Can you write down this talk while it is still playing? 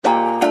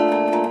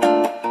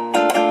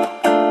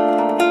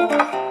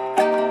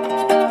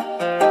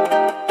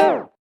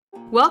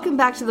Welcome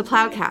back to the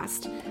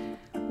Plowcast.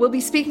 We'll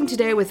be speaking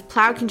today with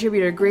Plow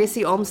contributor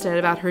Gracy Olmstead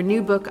about her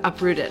new book,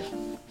 Uprooted.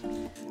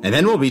 And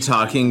then we'll be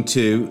talking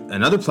to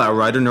another plow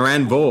rider,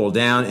 Norann Voll,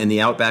 down in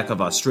the outback of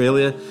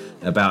Australia,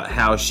 about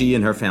how she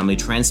and her family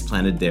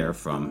transplanted there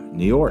from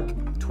New York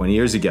 20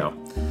 years ago.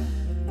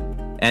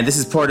 And this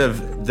is part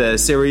of the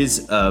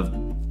series of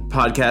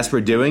podcasts we're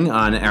doing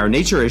on our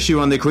nature issue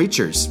on the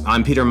creatures.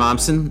 I'm Peter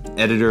Mommsen,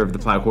 editor of the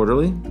Plow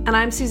Quarterly. And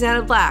I'm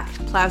Susannah Black,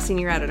 Plow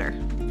senior editor.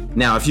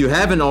 Now, if you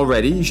haven't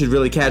already, you should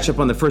really catch up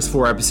on the first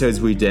 4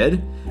 episodes we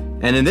did.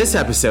 And in this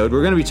episode,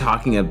 we're going to be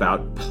talking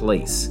about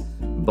place,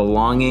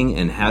 belonging,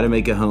 and how to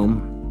make a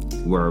home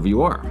wherever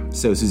you are.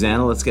 So,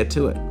 Susannah, let's get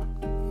to it.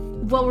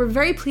 Well, we're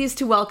very pleased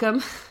to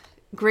welcome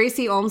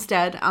Gracy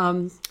Olmstead,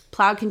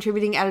 Plow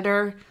contributing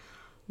editor,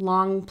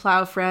 long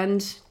Plow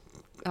friend,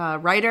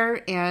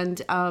 writer,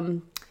 and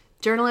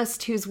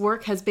journalist whose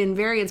work has been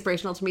very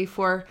inspirational to me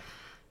for,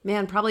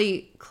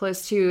 probably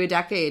close to a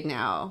decade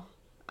now.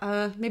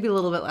 Maybe a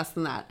little bit less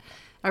than that,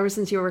 ever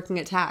since you were working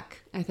at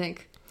TAC, I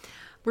think.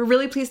 We're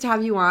really pleased to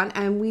have you on,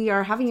 and we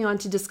are having you on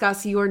to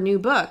discuss your new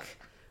book,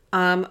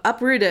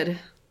 Uprooted,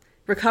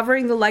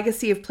 Recovering the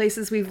Legacy of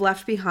Places We've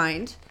Left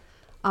Behind,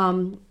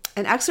 an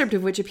excerpt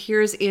of which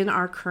appears in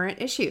our current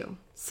issue.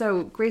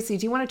 So, Gracy,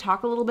 do you want to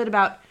talk a little bit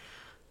about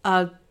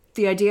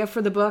the idea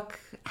for the book,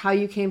 how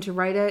you came to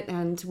write it,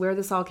 and where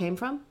this all came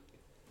from?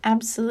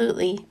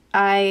 Absolutely.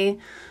 I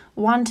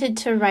wanted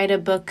to write a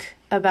book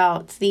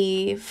about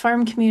the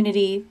farm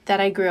community that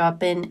I grew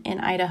up in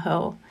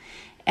Idaho,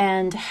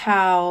 and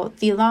how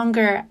the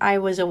longer I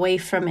was away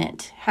from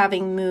it,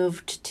 having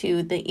moved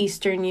to the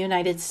eastern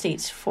United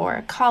States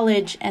for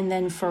college and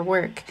then for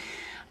work,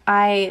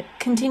 I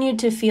continued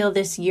to feel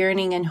this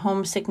yearning and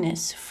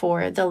homesickness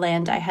for the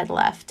land I had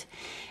left.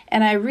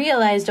 And I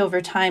realized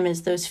over time,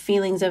 as those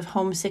feelings of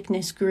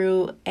homesickness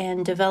grew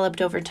and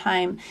developed over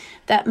time,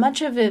 that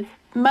much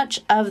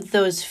of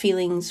those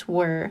feelings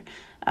were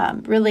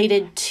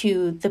related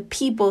to the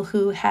people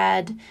who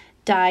had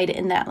died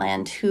in that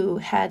land, who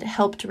had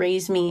helped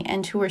raise me,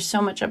 and who were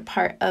so much a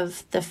part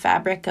of the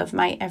fabric of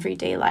my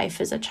everyday life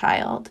as a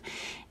child.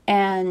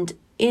 And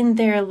in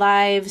their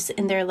lives,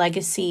 in their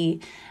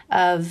legacy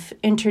of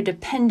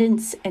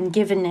interdependence and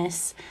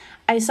givenness,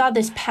 I saw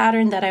this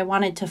pattern that I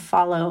wanted to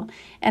follow.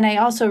 And I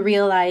also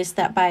realized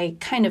that by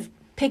kind of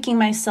picking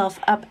myself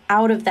up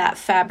out of that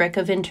fabric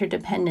of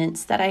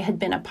interdependence that I had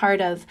been a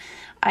part of,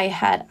 I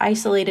had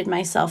isolated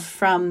myself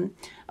from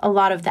a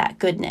lot of that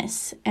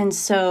goodness. And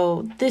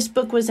so this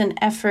book was an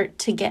effort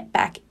to get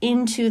back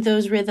into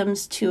those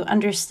rhythms, to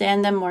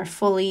understand them more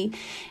fully,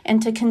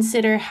 and to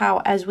consider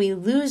how, as we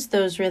lose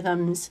those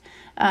rhythms,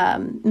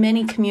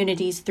 many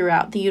communities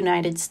throughout the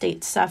United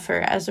States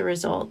suffer as a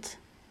result.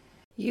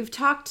 You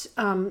talk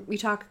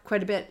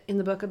quite a bit in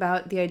the book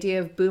about the idea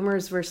of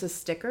boomers versus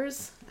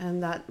stickers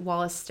and that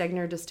Wallace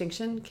Stegner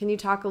distinction. Can you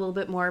talk a little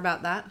bit more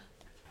about that?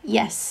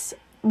 Yes.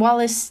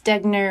 Wallace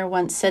Stegner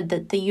once said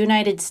that the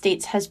United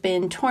States has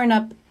been torn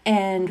up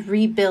and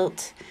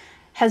rebuilt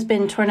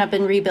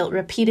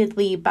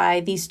repeatedly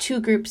by these two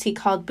groups he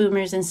called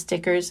boomers and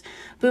stickers.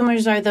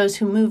 Boomers are those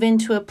who move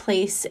into a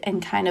place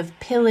and kind of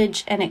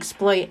pillage and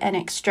exploit and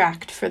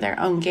extract for their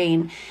own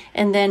gain.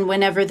 And then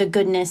whenever the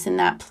goodness in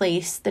that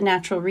place, the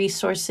natural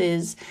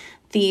resources,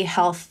 the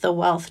health, the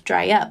wealth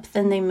dry up,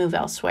 then they move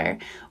elsewhere.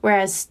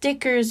 Whereas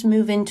stickers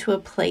move into a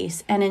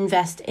place and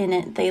invest in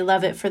it. They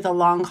love it for the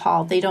long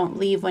haul. They don't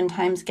leave when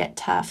times get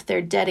tough.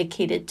 They're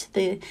dedicated to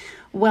the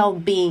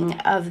well-being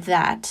of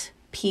that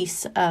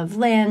piece of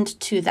land,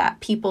 to that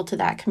people, to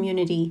that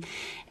community.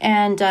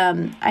 And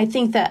I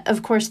think that,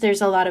 of course,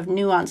 there's a lot of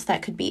nuance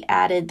that could be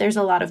added. There's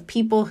a lot of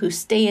people who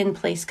stay in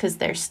place because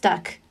they're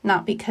stuck,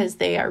 not because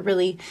they are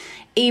really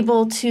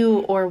able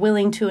to or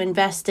willing to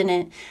invest in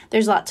it.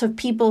 There's lots of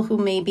people who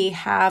maybe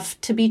have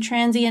to be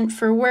transient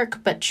for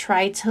work, but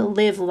try to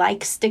live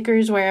like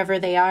stickers wherever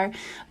they are.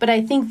 But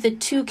I think the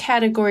two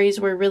categories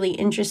were really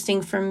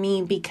interesting for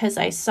me because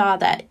I saw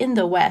that in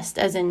the West,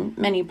 as in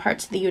many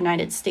parts of the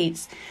United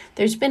States,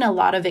 there's been a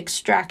lot of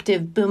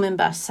extractive boom and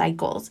bust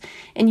cycles.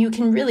 And you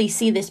can really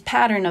see this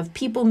pattern of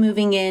people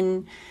moving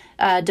in,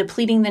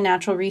 depleting the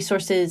natural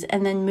resources,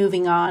 and then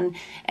moving on.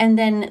 And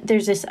then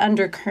there's this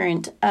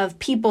undercurrent of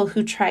people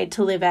who try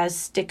to live as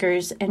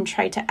stickers and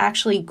try to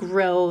actually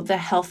grow the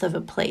health of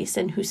a place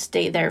and who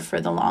stay there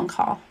for the long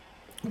haul.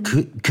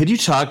 Could you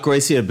talk,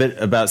 Gracy, a bit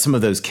about some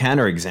of those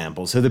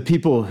counterexamples? So the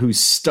people who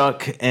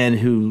stuck and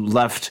who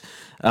left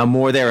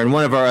more there. In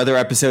one of our other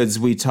episodes,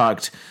 we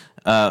talked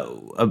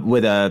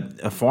with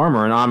a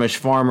farmer, an Amish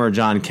farmer,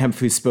 John Kempf,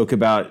 who spoke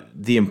about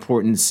the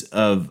importance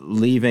of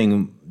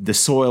leaving the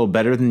soil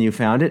better than you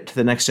found it to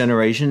the next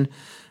generation.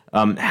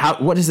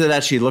 What does it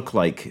actually look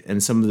like?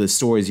 And some of the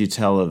stories you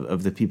tell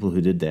of the people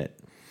who did that.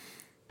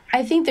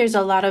 I think there's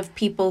a lot of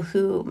people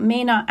who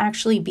may not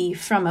actually be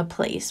from a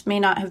place, may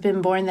not have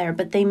been born there,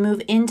 but they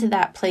move into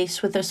that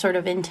place with a sort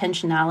of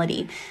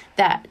intentionality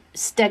that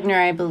Stegner,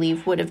 I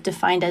believe, would have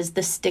defined as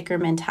the sticker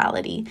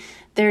mentality.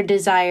 Their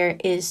desire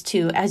is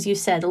to, as you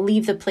said,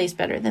 leave the place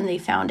better than they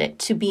found it,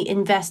 to be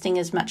investing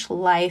as much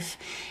life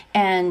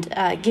and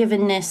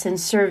givenness and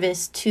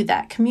service to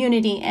that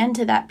community and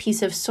to that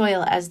piece of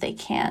soil as they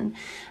can.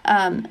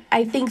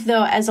 I think,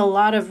 though, as a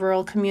lot of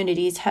rural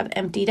communities have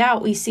emptied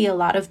out, we see a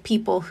lot of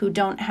people who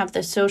don't have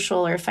the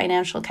social or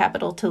financial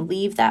capital to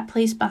leave that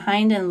place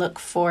behind and look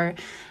for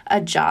a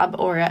job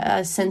or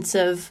a sense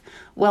of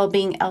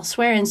well-being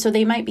elsewhere. And so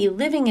they might be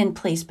living in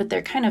place, but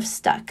they're kind of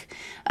stuck.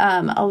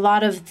 A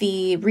lot of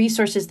the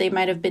resources they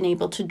might have been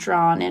able to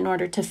draw on in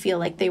order to feel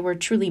like they were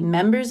truly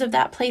members of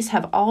that place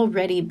have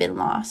already been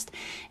lost.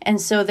 And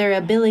so their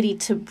ability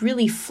to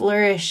really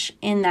flourish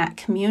in that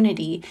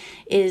community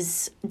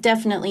is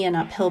definitely an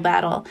uphill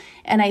battle.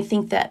 And I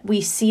think that we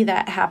see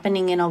that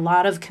happening in a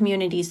lot of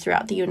communities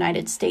throughout the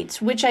United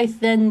States, which I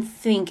then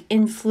think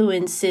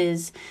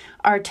influences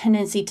our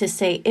tendency to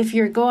say, if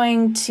you're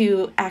going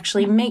to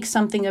actually make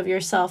something of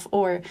yourself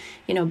or,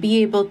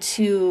 be able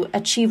to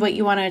achieve what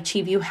you want to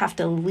achieve, you have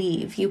to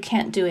leave. You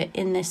can't do it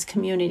in this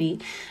community.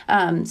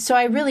 So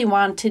I really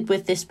wanted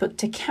with this book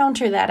to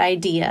counter that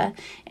idea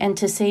and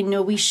to say,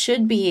 no, we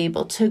should be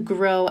able to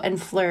grow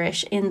and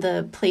flourish in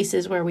the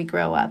places where we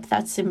grow up.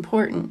 That's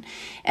important.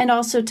 And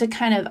also to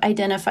kind of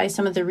identify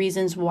some of the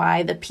reasons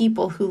why the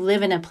people who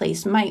live in a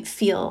place might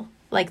feel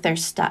like they're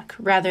stuck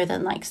rather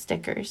than like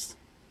stickers.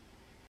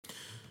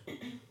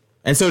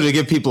 And so to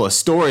give people a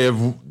story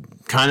of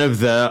kind of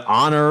the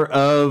honor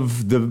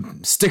of the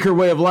sticker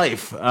way of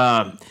life,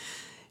 I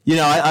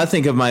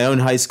think of my own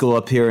high school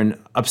up here in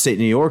upstate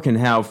New York and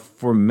how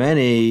for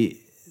many,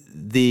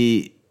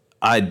 the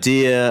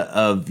idea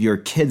of your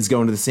kids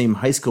going to the same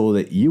high school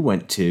that you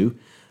went to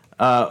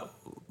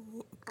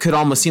could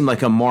almost seem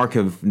like a mark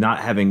of not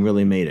having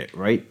really made it,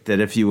 right? That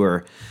if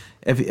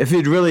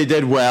you'd really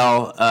did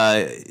well,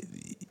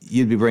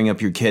 you'd be bringing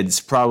up your kids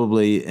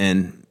probably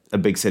in a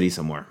big city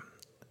somewhere.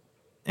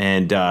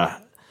 And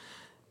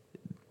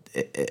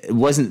it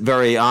wasn't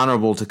very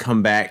honorable to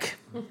come back,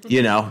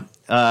 in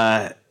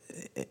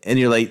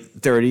your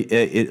late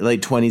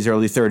 20s,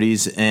 early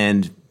 30s,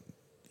 and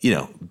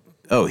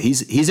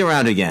he's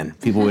around again,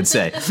 people would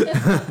say.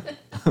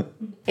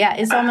 Yeah,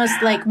 it's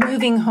almost like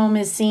moving home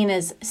is seen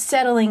as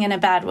settling in a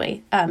bad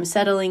way.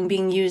 Settling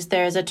being used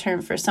there as a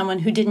term for someone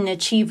who didn't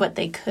achieve what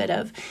they could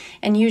have.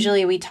 And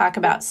usually we talk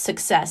about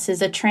success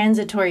as a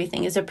transitory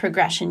thing, as a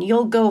progression.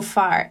 You'll go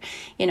far.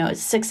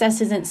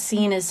 Success isn't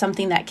seen as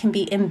something that can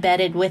be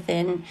embedded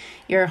within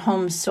your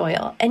home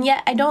soil. And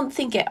yet I don't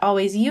think it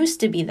always used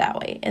to be that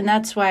way. And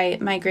that's why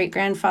my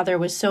great-grandfather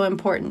was so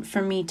important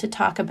for me to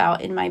talk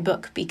about in my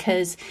book,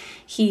 because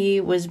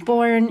he was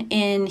born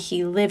in,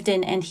 he lived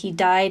in, and he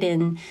died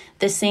in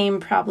the same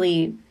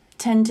probably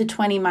 10 to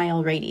 20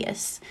 mile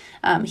radius.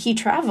 He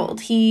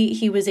traveled.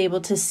 He was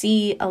able to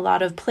see a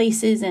lot of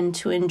places and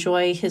to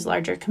enjoy his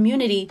larger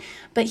community,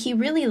 but he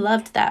really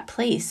loved that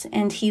place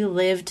and he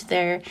lived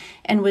there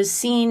and it was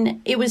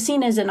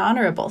seen as an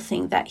honorable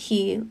thing that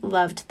he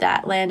loved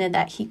that land and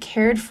that he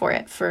cared for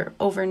it for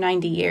over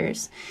 90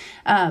 years.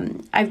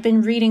 I've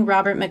been reading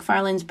Robert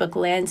McFarlane's book,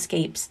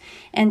 Landscapes,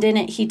 and in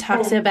it he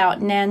talks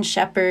about Nan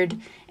Shepherd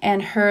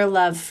and her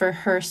love for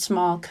her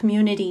small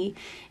community.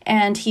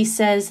 And he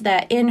says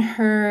that in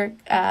her,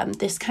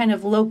 this kind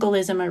of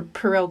localism or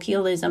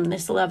parochialism,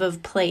 this love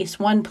of place,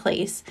 one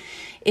place,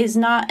 is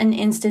not an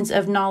instance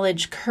of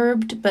knowledge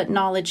curbed, but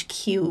knowledge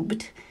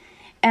cubed.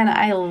 And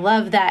I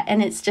love that.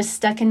 And it's just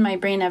stuck in my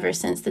brain ever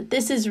since, that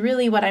this is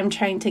really what I'm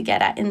trying to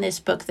get at in this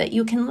book, that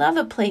you can love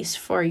a place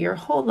for your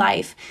whole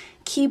life,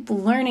 keep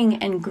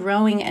learning and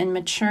growing and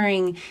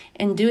maturing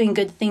and doing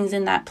good things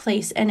in that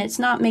place. And it's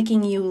not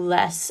making you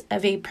less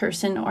of a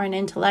person or an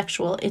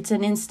intellectual. It's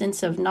an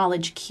instance of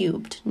knowledge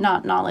cubed,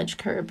 not knowledge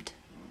curbed.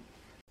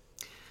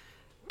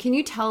 Can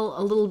you tell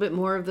a little bit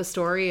more of the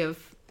story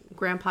of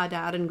Grandpa,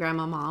 Dad, and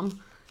Grandma,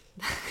 Mom?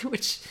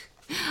 Which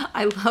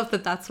I love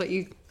that that's what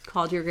you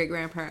called your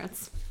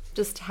great-grandparents.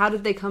 Just how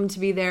did they come to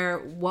be there?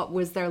 What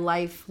was their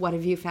life? What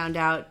have you found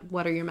out?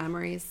 What are your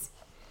memories?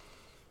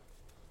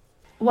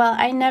 Well,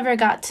 I never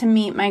got to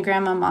meet my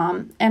grandma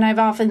mom, and I've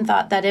often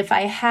thought that if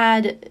I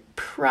had,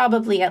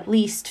 probably at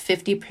least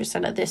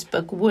 50% of this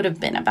book would have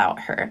been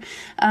about her,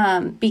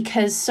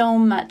 because so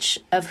much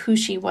of who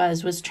she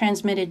was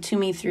transmitted to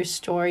me through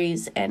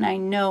stories, and I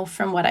know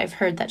from what I've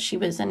heard that she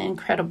was an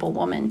incredible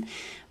woman.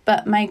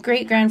 But my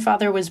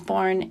great-grandfather was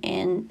born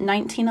in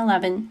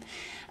 1911.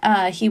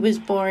 He was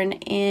born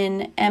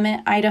in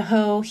Emmett,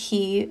 Idaho.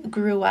 He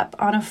grew up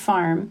on a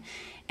farm.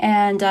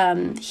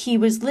 And he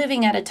was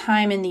living at a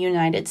time in the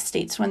United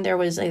States when there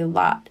was a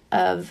lot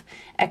of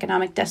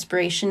economic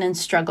desperation and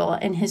struggle,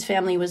 and his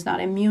family was not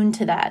immune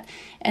to that.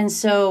 And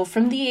so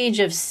from the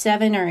age of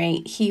 7 or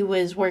 8, he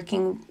was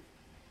working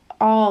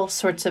all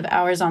sorts of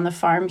hours on the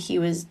farm. He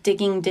was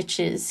digging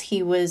ditches.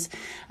 He was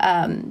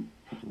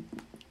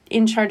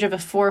in charge of a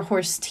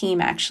 4-horse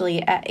team,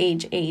 actually, at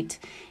age 8.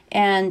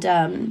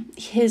 And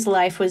his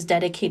life was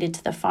dedicated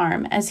to the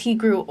farm. As he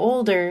grew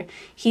older,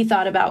 he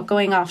thought about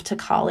going off to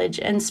college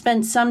and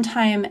spent some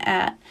time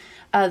at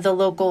the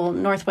local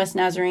Northwest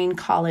Nazarene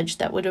college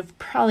that would have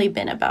probably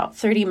been about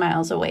 30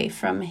 miles away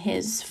from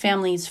his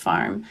family's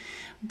farm.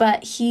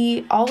 But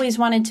he always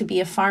wanted to be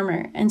a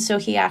farmer, and so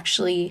he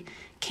actually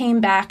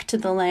came back to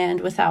the land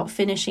without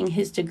finishing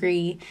his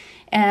degree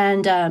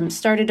and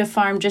started a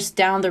farm just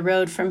down the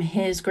road from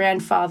his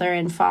grandfather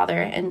and father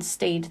and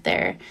stayed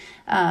there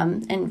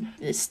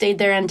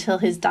until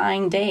his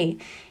dying day.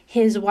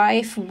 His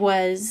wife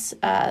was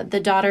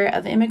the daughter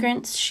of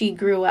immigrants. She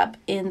grew up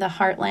in the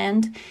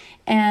heartland.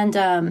 And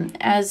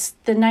as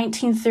the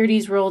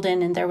 1930s rolled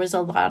in and there was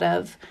a lot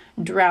of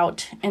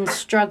drought and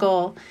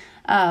struggle,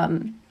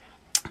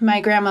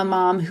 my grandma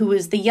mom, who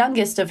was the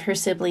youngest of her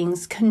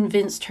siblings,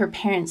 convinced her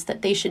parents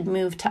that they should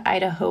move to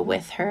Idaho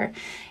with her.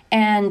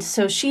 And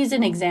so she's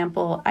an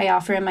example I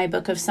offer in my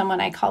book of someone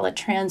I call a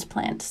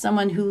transplant,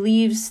 someone who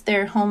leaves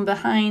their home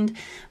behind,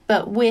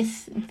 but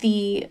with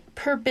the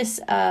purpose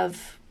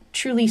of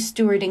truly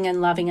stewarding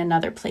and loving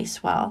another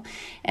place well.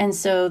 And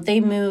so they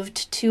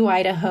moved to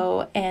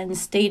Idaho and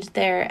stayed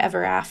there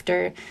ever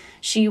after.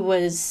 She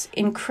was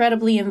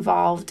incredibly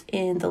involved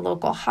in the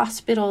local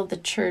hospital, the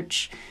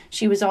church.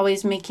 She was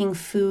always making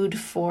food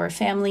for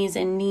families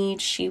in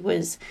need. She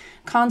was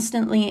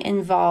constantly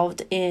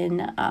involved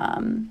in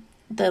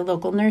the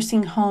local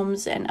nursing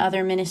homes and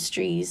other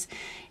ministries.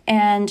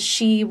 And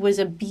she was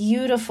a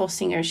beautiful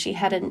singer. She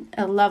had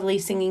a lovely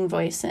singing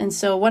voice. And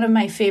so one of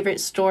my favorite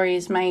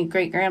stories my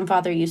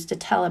great-grandfather used to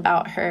tell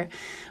about her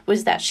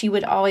was that she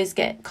would always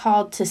get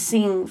called to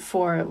sing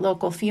for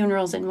local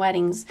funerals and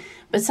weddings.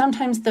 But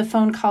sometimes the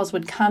phone calls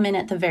would come in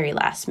at the very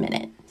last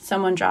minute.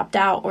 Someone dropped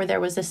out or there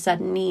was a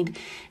sudden need.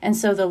 And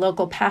so the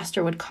local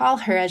pastor would call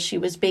her as she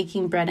was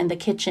baking bread in the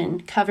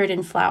kitchen, covered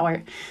in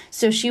flour.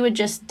 So she would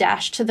just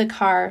dash to the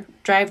car,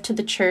 drive to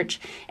the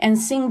church, and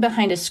sing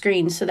behind a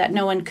screen so that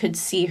no one could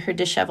see her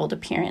disheveled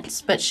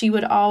appearance. But she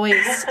would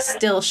always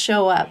still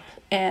show up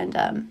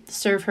and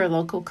serve her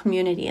local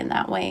community in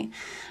that way.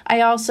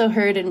 I also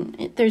heard,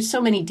 and there's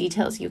so many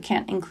details you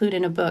can't include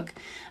in a book,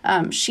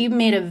 she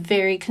made a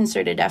very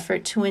concerted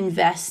effort to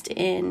invest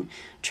in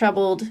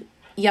troubled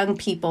young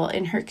people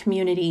in her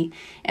community.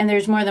 And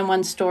there's more than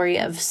one story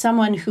of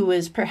someone who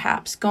was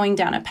perhaps going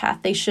down a path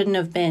they shouldn't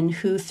have been,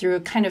 who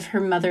through kind of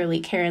her motherly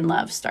care and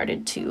love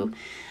started to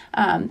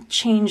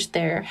change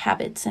their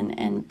habits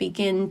and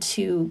begin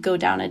to go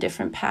down a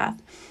different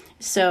path.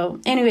 So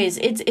anyways,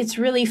 it's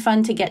really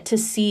fun to get to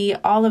see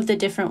all of the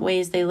different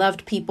ways they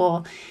loved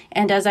people.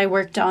 And as I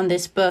worked on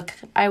this book,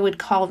 I would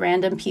call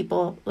random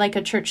people like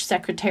a church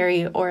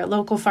secretary or a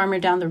local farmer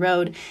down the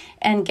road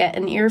and get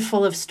an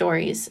earful of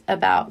stories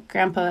about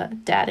Grandpa,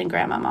 Dad, and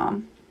Grandma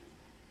Mom.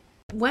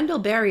 Wendell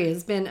Berry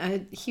has been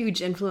a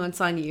huge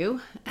influence on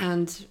you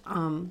and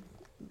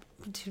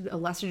to a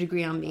lesser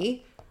degree on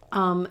me.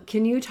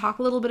 Can you talk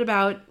a little bit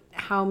about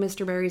how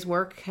Mr. Berry's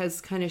work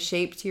has kind of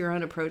shaped your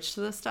own approach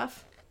to this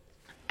stuff?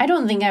 I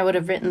don't think I would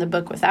have written the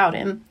book without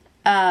him.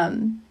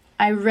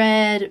 I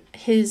read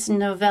his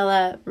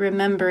novella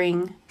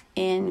Remembering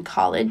in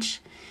college,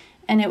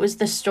 and it was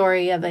the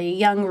story of a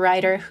young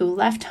writer who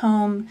left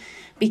home,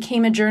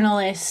 became a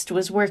journalist,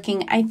 was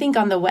working, I think,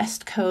 on the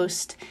West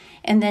Coast,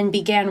 and then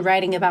began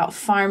writing about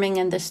farming,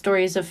 and the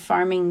stories of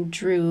farming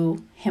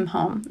drew him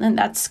home. And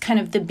that's kind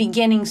of the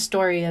beginning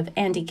story of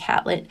Andy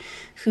Catlett,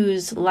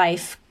 whose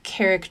life,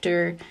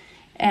 character,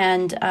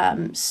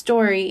 and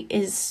story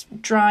is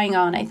drawing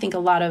on, I think, a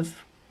lot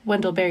of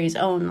Wendell Berry's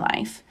own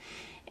life.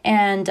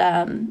 And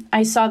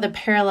I saw the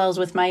parallels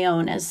with my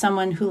own as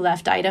someone who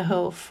left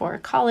Idaho for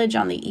college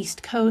on the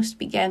East Coast,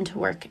 began to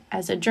work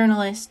as a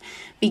journalist,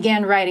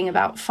 began writing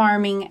about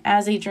farming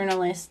as a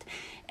journalist,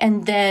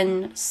 and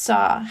then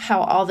saw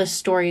how all the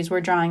stories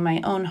were drawing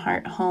my own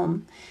heart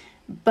home.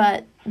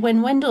 But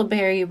when Wendell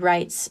Berry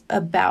writes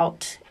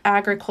about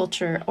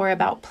agriculture or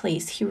about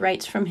place, he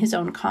writes from his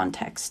own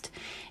context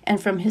and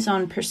from his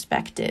own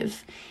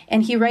perspective.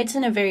 And he writes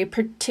in a very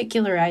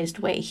particularized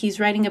way. He's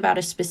writing about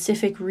a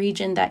specific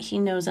region that he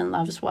knows and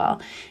loves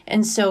well.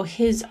 And so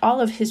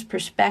all of his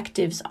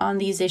perspectives on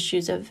these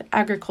issues of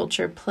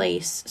agriculture,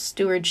 place,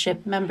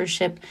 stewardship,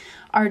 membership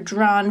are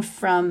drawn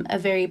from a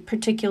very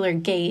particular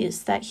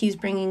gaze that he's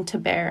bringing to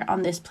bear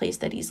on this place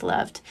that he's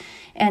loved.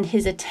 And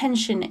his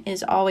attention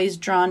is always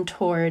drawn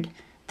toward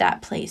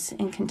that place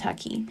in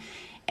Kentucky.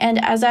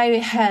 And as I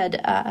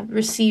had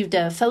received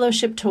a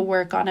fellowship to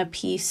work on a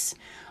piece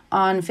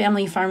on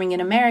family farming in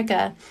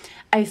America,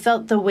 I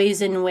felt the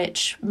ways in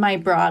which my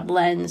broad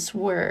lens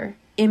were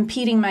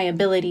impeding my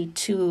ability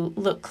to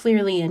look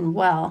clearly and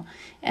well.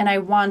 And I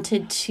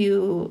wanted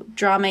to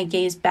draw my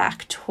gaze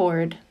back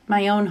toward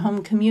my own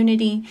home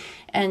community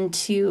and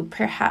to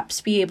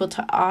perhaps be able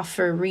to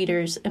offer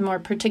readers a more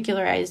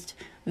particularized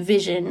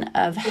vision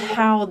of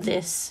how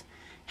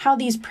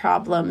these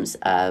problems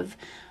of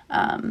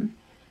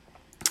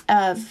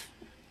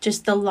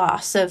just the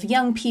loss of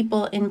young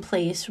people in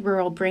place,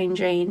 rural brain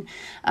drain,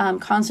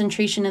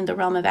 concentration in the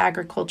realm of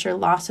agriculture,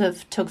 loss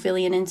of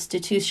Tocquevillian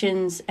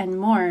institutions, and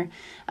more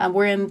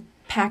were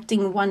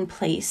impacting one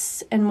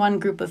place and one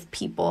group of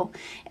people,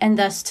 and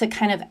thus to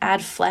kind of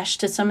add flesh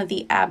to some of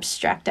the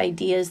abstract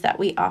ideas that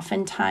we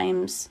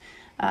oftentimes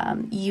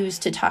use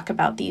to talk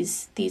about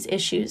these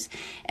issues.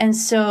 And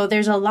so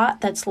there's a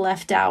lot that's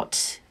left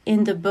out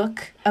in the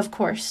book, of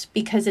course,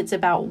 because it's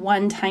about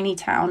one tiny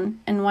town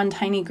and one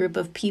tiny group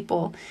of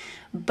people.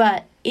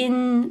 But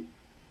in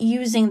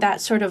using that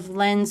sort of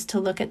lens to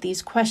look at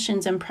these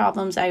questions and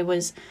problems, I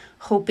was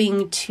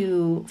hoping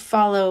to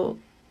follow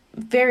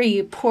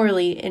very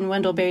poorly in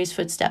Wendell Berry's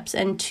footsteps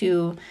and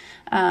to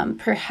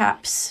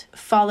perhaps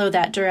follow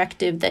that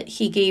directive that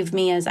he gave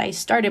me as I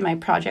started my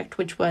project,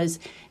 which was,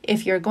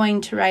 if you're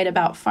going to write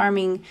about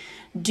farming,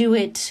 do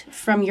it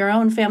from your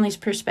own family's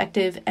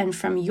perspective and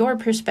from your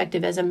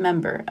perspective as a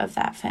member of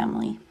that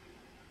family.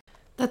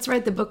 That's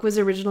right. The book was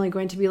originally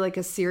going to be like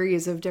a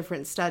series of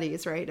different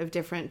studies, right? Of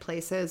different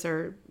places,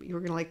 or you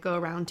were going to like go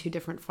around to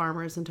different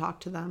farmers and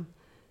talk to them.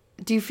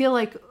 Do you feel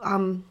like,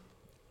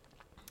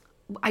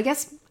 I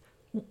guess,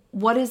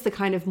 what is the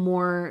kind of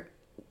more,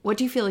 what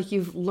do you feel like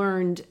you've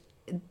learned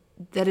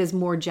that is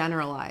more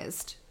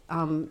generalized,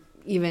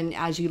 even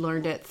as you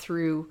learned it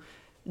through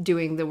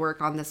doing the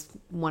work on this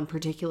one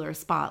particular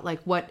spot?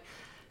 Like what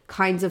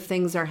kinds of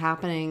things are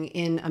happening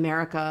in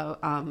America?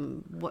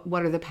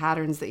 What are the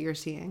patterns that you're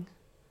seeing?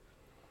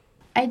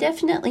 I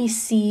definitely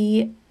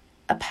see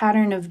a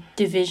pattern of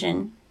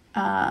division,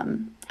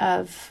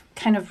 of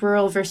kind of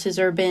rural versus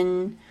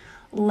urban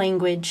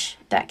language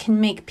that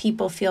can make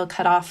people feel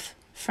cut off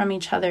from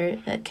each other,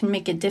 that can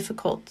make it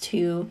difficult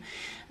to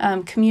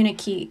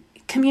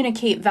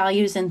communicate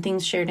values and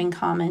things shared in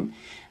common.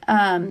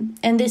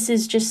 And this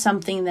is just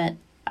something that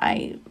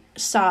I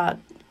saw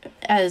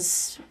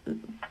as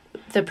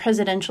the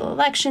presidential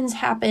elections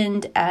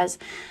happened, as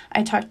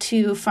I talked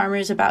to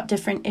farmers about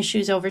different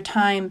issues over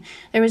time.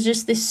 There was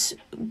just this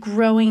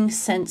growing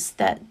sense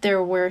that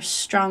there were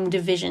strong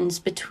divisions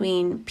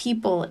between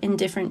people in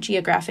different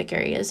geographic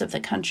areas of the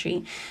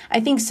country. I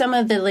think some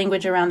of the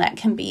language around that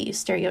can be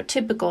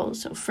stereotypical.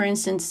 So, for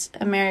instance,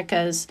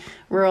 America's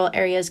rural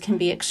areas can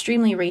be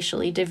extremely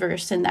racially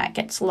diverse, and that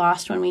gets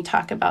lost when we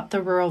talk about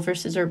the rural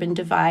versus urban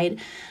divide.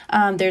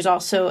 There's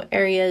also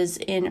areas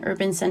in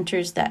urban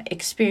centers that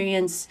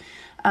experience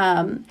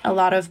a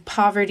lot of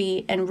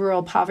poverty, and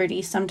rural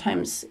poverty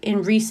sometimes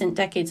in recent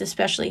decades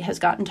especially has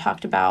gotten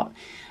talked about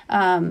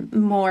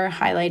more,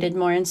 highlighted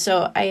more. And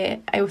so I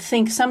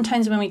think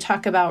sometimes when we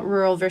talk about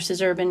rural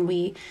versus urban,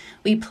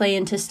 we play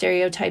into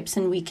stereotypes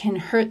and we can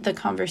hurt the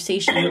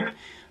conversation.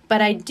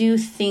 But I do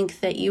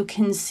think that you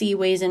can see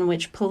ways in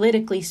which,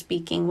 politically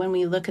speaking, when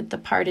we look at the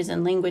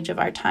partisan language of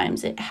our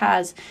times, it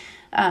has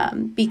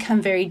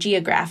become very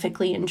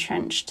geographically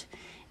entrenched.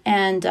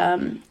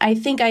 And I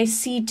think I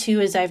see,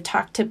 too, as I've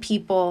talked to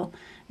people,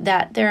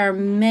 that there are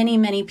many,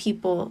 many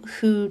people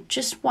who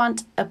just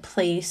want a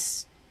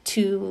place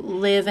to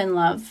live and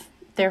love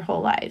their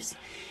whole lives.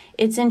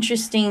 It's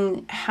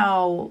interesting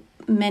how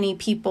many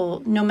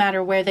people, no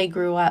matter where they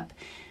grew up,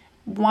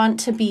 want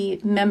to be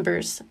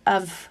members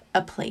of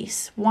a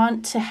place,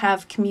 want to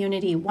have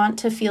community, want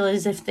to feel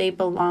as if they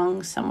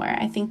belong somewhere.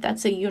 I think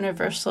that's a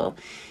universal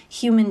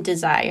human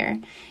desire.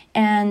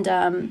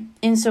 And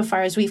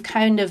insofar as we've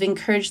kind of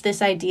encouraged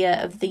this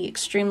idea of the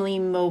extremely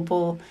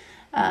mobile,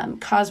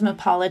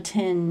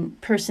 cosmopolitan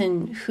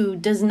person who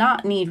does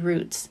not need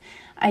roots,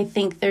 I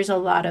think there's a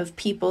lot of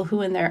people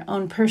who in their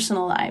own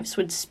personal lives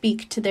would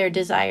speak to their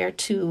desire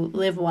to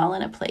live well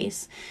in a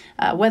place,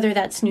 whether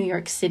that's New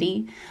York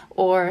City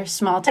or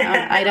small town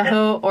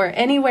Idaho or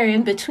anywhere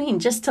in between.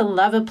 Just to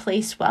love a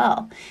place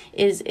well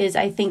is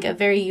I think, a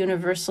very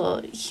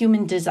universal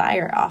human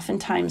desire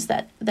oftentimes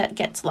that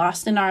gets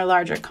lost in our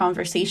larger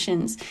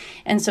conversations.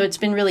 And so it's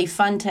been really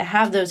fun to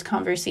have those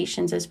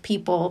conversations as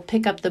people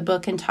pick up the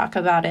book and talk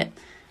about it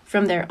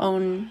from their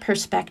own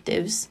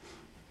perspectives.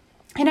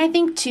 And I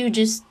think, too,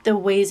 just the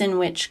ways in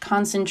which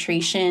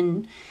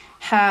concentration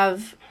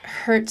have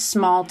hurt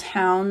small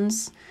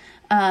towns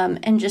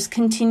and just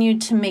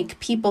continued to make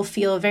people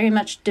feel very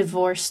much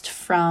divorced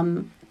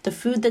from the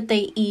food that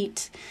they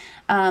eat,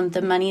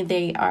 the money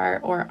they are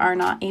or are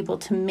not able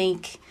to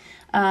make,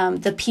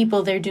 the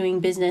people they're doing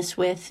business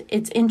with.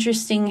 It's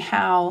interesting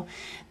how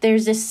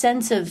there's this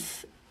sense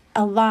of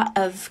a lot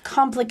of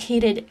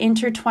complicated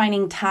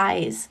intertwining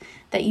ties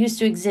that used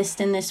to exist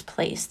in this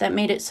place that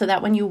made it so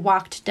that when you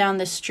walked down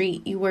the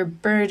street, you were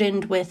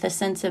burdened with a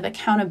sense of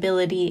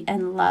accountability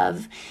and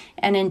love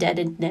and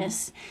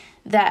indebtedness.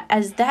 That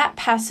as that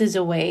passes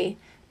away,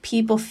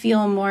 people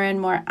feel more and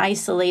more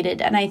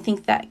isolated. And I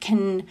think that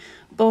can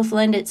both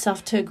lend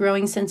itself to a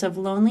growing sense of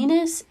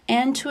loneliness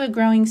and to a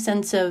growing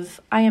sense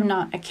of, I am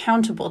not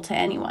accountable to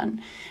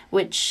anyone,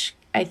 which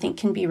I think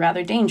can be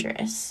rather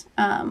dangerous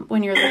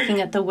when you're looking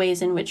at the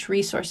ways in which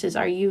resources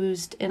are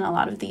used in a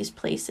lot of these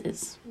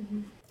places.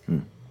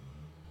 Mm-hmm.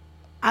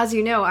 As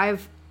you know,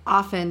 I've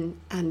often,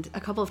 and a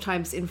couple of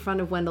times in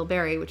front of Wendell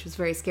Berry, which was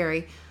very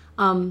scary,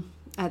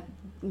 at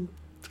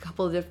a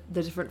couple of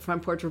the different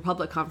Front Porch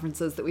Republic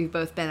conferences that we've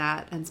both been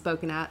at and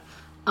spoken at,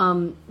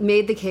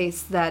 made the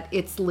case that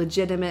it's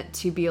legitimate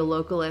to be a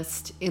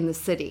localist in the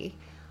city.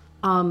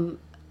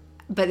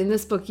 But in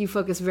this book, you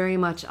focus very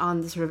much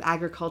on the sort of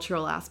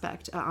agricultural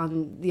aspect,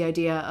 on the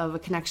idea of a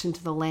connection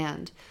to the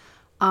land.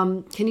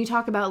 Can you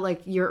talk about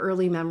like your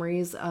early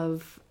memories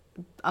of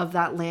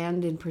that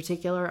land in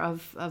particular,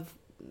 of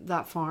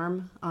that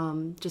farm?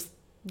 Just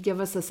give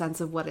us a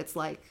sense of what it's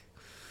like.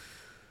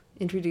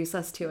 Introduce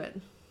us to it.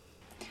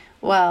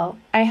 Well,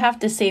 I have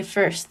to say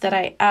first that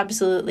I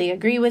absolutely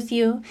agree with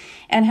you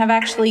and have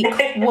actually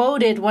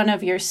quoted one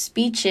of your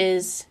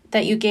speeches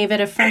that you gave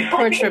at a Front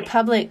Porch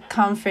Republic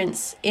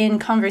conference in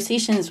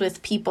conversations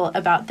with people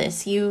about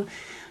this. You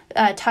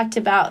talked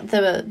about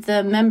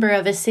the member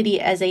of a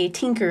city as a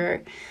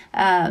tinkerer,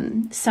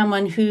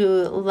 someone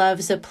who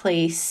loves a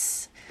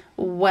place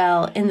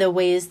well in the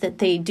ways that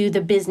they do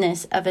the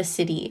business of a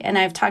city. And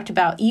I've talked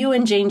about you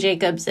and Jane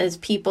Jacobs as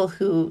people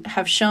who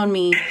have shown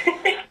me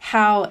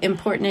how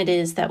important it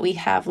is that we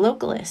have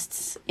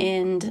localists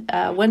and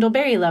Wendell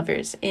Berry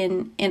lovers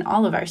in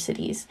all of our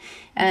cities.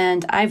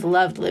 And I've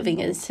loved living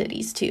in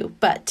cities too.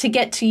 But to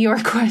get to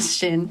your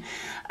question,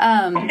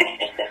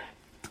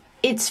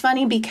 it's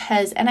funny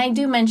because, and I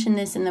do mention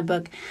this in the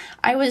book,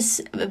 I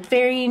was a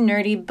very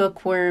nerdy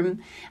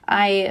bookworm.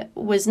 I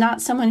was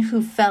not someone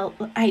who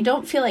I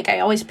don't feel like I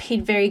always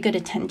paid very good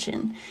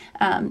attention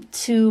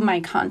to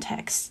my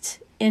context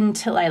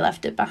until I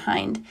left it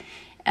behind.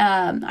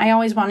 I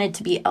always wanted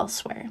to be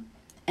elsewhere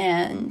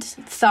and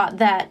thought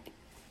that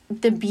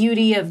the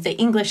beauty of the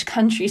English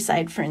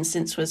countryside, for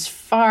instance, was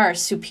far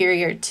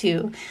superior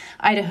to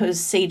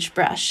Idaho's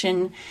sagebrush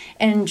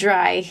and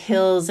dry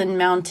hills and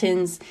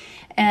mountains.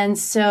 And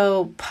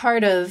so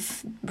part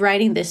of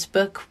writing this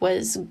book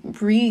was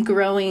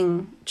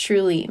regrowing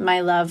truly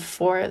my love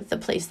for the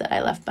place that I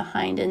left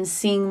behind and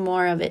seeing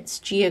more of its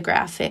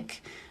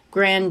geographic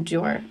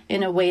grandeur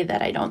in a way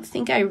that I don't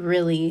think I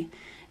really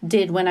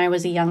did when I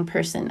was a young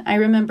person. I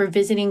remember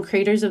visiting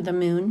Craters of the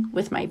Moon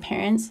with my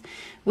parents,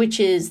 which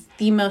is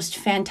the most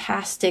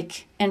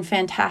fantastic and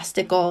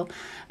fantastical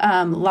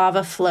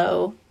lava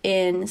flow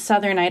in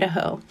southern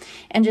Idaho,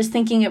 and just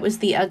thinking it was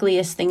the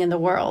ugliest thing in the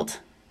world.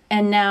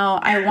 And now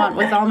I want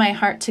with all my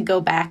heart to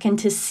go back and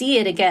to see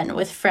it again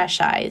with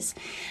fresh eyes,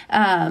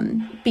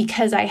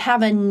 because I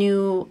have a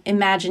new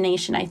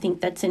imagination, I think,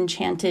 that's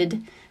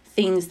enchanted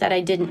things that I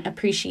didn't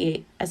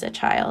appreciate as a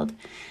child.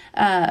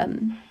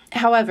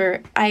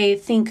 However, I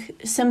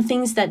think some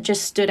things that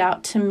just stood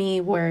out to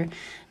me were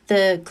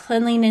the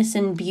cleanliness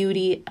and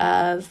beauty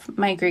of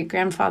my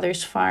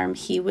great-grandfather's farm.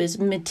 He was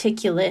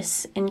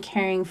meticulous in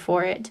caring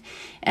for it,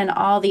 and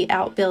all the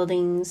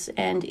outbuildings,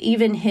 and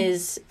even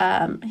his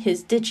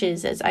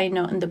ditches, as I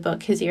note in the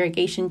book, his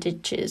irrigation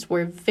ditches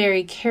were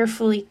very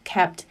carefully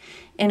kept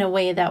in a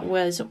way that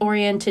was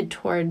oriented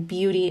toward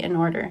beauty and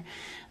order.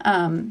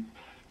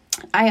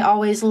 I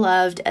always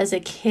loved as a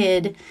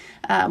kid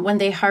when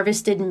they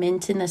harvested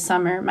mint in the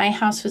summer. My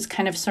house was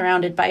kind of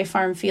surrounded by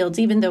farm fields,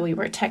 even though we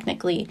were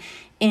technically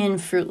in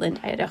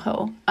Fruitland,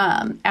 Idaho.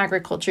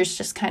 Agriculture is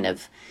just kind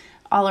of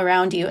all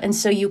around you. And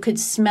so you could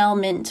smell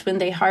mint when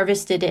they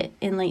harvested it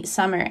in late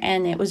summer,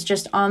 and it was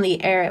just on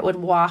the air. It would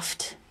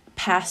waft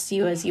past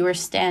you as you were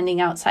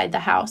standing outside the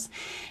house.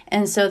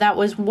 And so that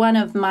was one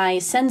of my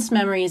sense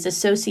memories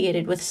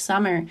associated with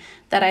summer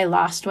that I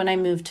lost when I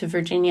moved to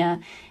Virginia.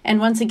 And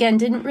once again,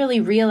 didn't really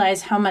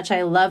realize how much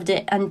I loved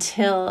it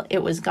until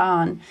it was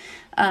gone.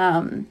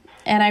 And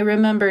I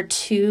remember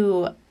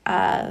too,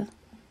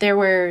 there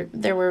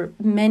were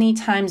many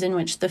times in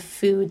which the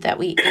food that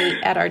we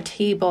ate at our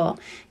table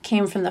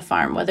came from the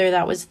farm, whether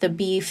that was the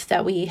beef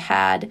that we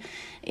had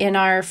in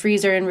our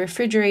freezer and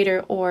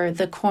refrigerator or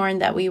the corn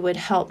that we would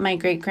help my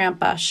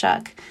great-grandpa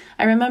shuck.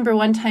 I remember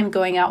one time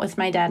going out with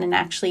my dad and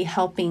actually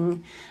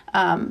helping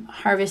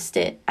harvest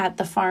it at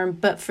the farm,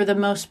 but for the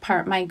most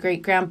part, my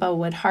great-grandpa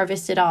would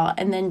harvest it all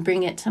and then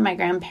bring it to my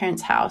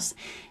grandparents' house,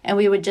 and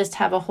we would just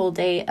have a whole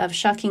day of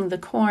shucking the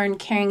corn,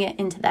 carrying it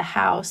into the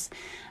house,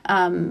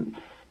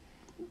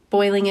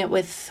 boiling it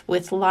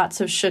with lots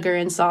of sugar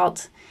and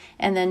salt,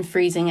 and then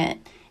freezing it,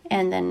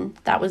 and then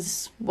that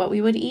was what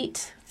we would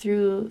eat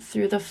through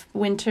the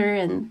winter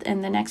and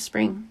the next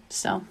spring.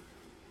 So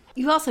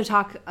you also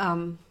talk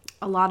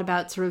a lot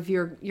about sort of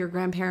your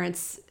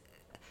grandparents,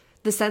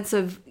 the sense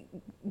of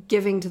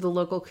giving to the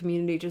local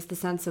community, just the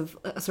sense of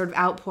a sort of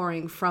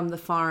outpouring from the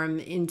farm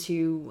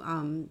into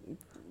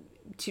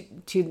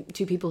to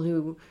people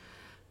who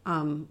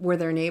were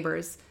their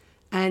neighbors.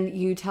 And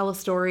you tell a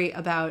story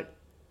about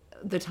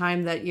the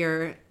time that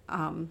your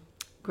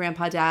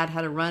grandpa dad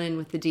had a run-in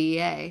with the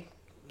DEA.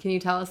 Can you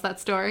tell us that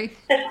story?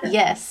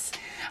 Yes.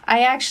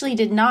 I actually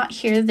did not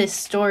hear this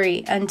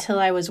story until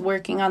I was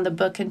working on the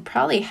book and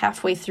probably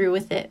halfway through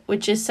with it,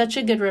 which is such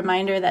a good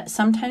reminder that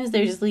sometimes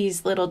there's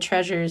these little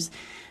treasures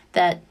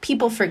that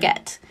people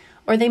forget,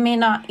 or they may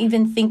not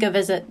even think of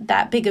as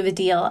that big of a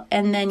deal.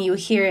 And then you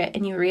hear it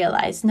and you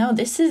realize, no,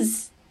 this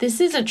is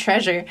a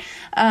treasure.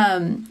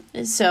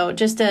 So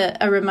just a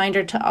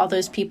reminder to all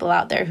those people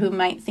out there who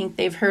might think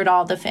they've heard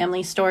all the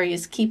family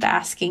stories. Keep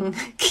asking,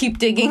 keep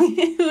digging.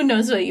 Who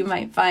knows what you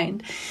might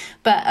find.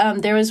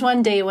 But there was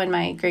one day when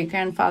my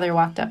great-grandfather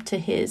walked up to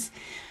his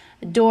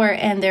door,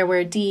 and there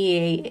were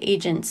DEA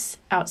agents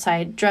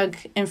outside, Drug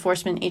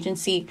Enforcement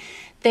Agency.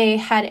 They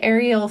had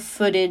aerial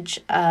footage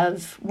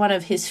of one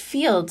of his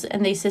fields,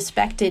 and they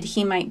suspected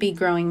he might be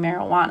growing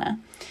marijuana.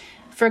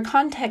 For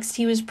context,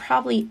 he was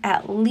probably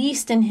at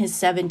least in his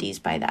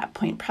 70s by that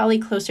point, probably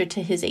closer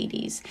to his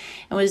 80s,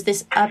 and was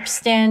this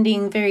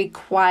upstanding, very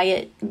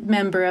quiet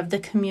member of the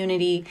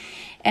community.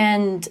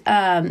 And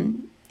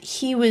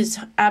he was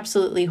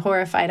absolutely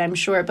horrified, I'm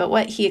sure. But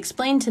what he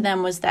explained to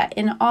them was that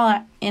in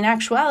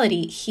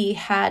actuality, he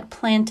had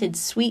planted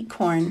sweet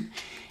corn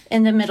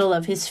in the middle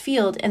of his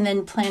field, and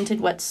then planted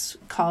what's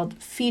called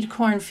feed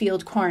corn,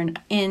 field corn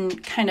in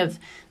kind of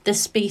the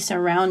space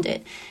around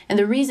it. And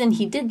the reason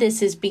he did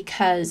this is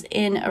because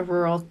in a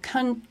rural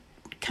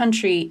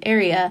country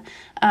area,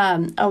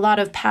 a lot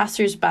of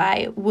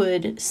passersby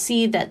would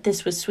see that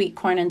this was sweet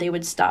corn, and they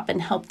would stop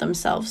and help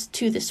themselves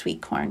to the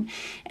sweet corn.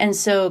 And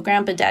so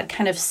Grandpa Dad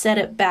kind of set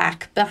it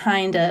back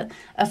behind a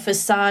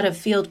facade of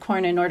field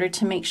corn in order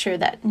to make sure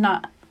that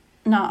not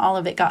all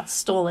of it got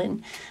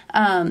stolen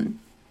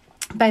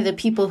by the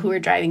people who were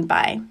driving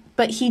by.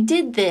 But he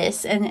did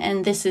this,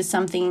 and this is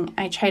something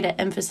I try to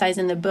emphasize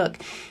in the book.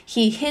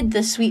 He hid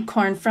the sweet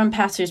corn from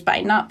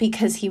passersby, not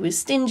because he was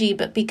stingy,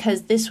 but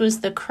because this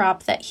was the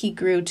crop that he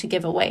grew to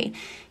give away.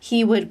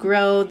 He would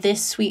grow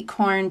this sweet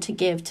corn to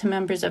give to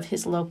members of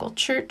his local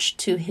church,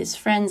 to his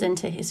friends, and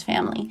to his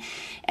family.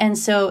 And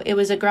so it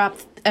was a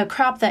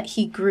crop that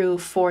he grew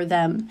for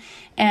them.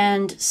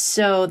 And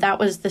so that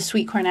was the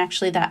sweet corn,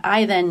 actually, that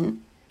I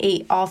then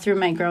ate all through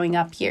my growing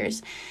up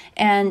years.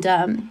 And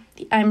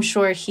I'm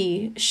sure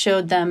he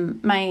showed them.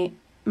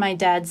 My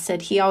dad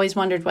said he always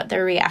wondered what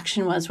their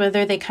reaction was,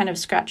 whether they kind of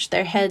scratched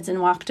their heads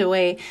and walked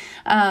away.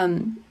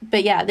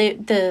 But yeah,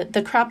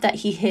 the crop that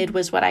he hid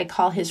was what I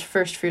call his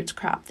first fruits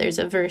crop. There's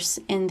a verse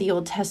in the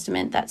Old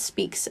Testament that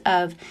speaks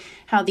of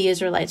how the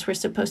Israelites were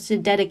supposed to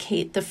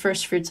dedicate the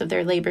first fruits of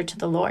their labor to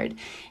the Lord.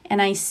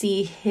 And I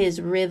see his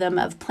rhythm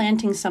of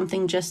planting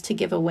something just to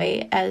give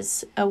away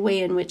as a way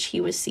in which he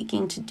was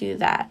seeking to do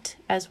that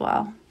as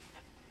well.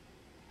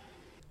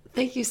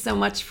 Thank you so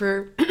much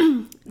for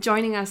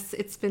joining us.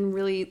 It's been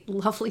really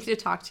lovely to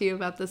talk to you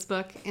about this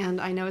book,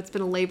 and I know it's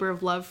been a labor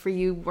of love for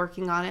you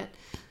working on it.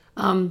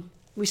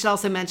 We should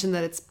also mention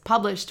that it's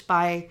published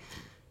by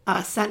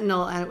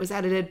Sentinel, and it was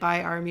edited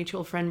by our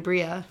mutual friend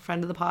Bria,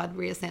 friend of the pod,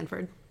 Bria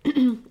Sanford.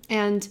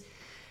 And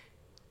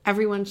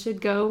everyone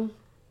should go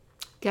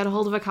get a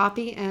hold of a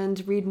copy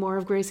and read more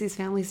of Gracy's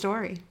family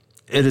story.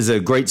 It is a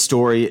great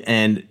story,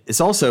 and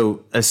it's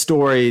also a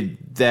story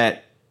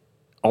that,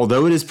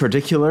 although it is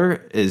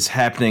particular, is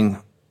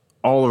happening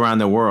all around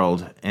the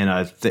world. And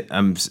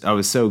I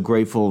was so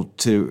grateful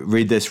to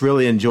read this,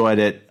 really enjoyed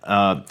it.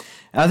 I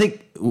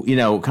think,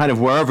 kind of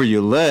wherever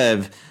you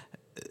live,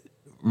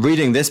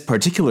 reading this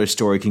particular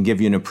story can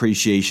give you an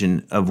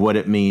appreciation of what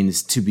it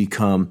means to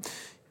become,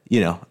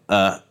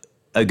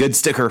 a good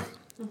sticker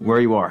where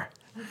you are.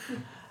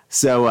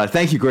 So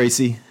thank you,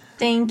 Gracy.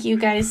 Thank you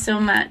guys so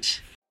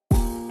much.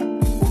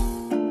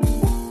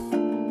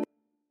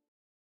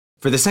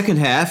 For the second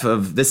half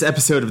of this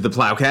episode of the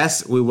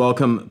Plowcast, we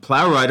welcome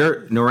plow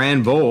rider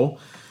Norann Voll,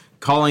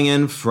 calling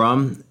in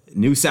from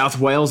New South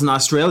Wales in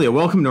Australia.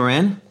 Welcome,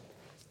 Norann.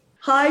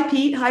 Hi,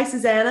 Pete. Hi,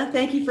 Susannah.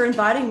 Thank you for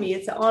inviting me.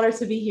 It's an honor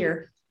to be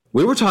here.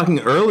 We were talking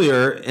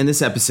earlier in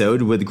this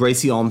episode with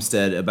Gracy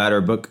Olmstead about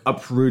her book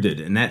Uprooted,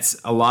 and that's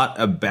a lot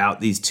about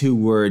these two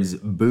words,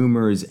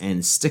 boomers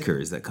and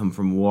stickers, that come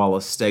from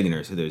Wallace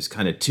Stegner. So there's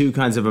kind of two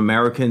kinds of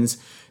Americans.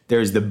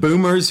 There's the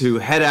boomers who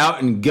head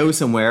out and go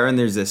somewhere, and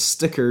there's the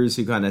stickers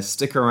who kind of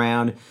stick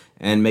around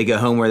and make a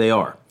home where they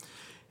are.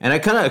 And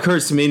it kind of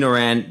occurs to me,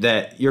 Norann,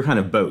 that you're kind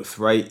of both,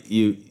 right?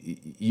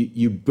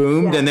 You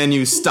boomed and then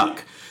you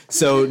stuck.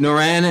 So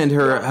Norann and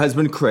her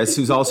husband, Chris,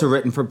 who's also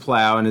written for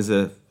Plow and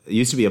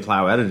used to be a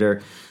Plow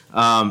editor,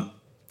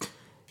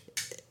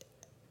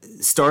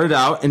 started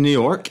out in New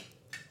York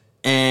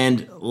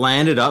and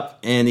landed up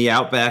in the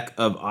outback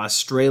of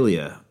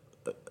Australia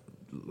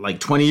like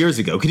 20 years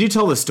ago. Could you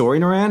tell the story,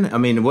 Norann? I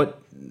mean,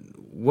 what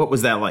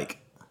was that like?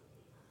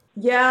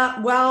 Yeah,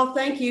 well,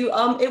 thank you.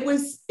 It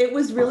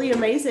was really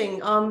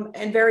amazing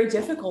and very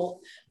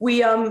difficult.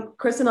 We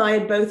Chris and I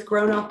had both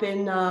grown up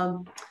in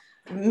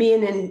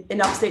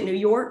upstate New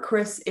York,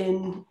 Chris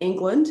in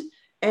England,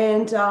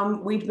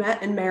 and we'd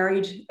met and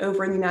married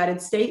over in the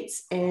United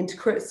States. And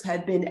Chris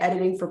had been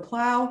editing for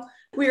Plow.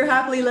 We were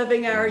happily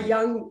living our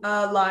young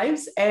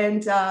lives,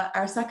 and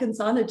our second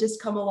son had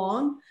just come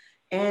along.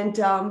 And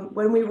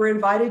when we were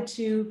invited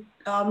to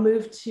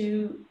move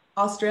to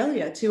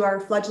Australia, to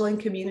our fledgling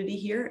community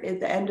here at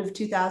the end of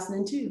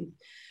 2002.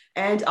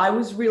 And I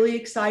was really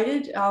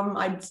excited.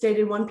 I'd stayed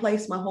in one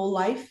place my whole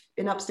life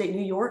in upstate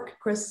New York.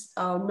 Chris,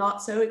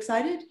 not so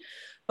excited.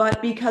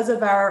 But because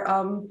of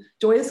our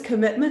joyous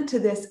commitment to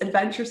this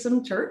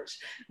adventuresome church,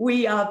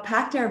 we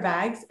packed our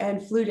bags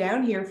and flew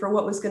down here for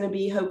what was going to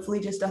be hopefully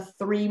just a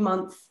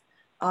 3-month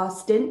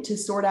stint to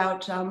sort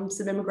out some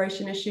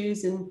immigration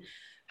issues and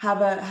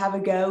have a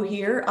go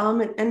here.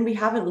 And we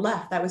haven't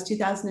left. That was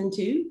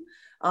 2002.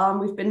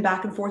 We've been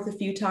back and forth a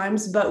few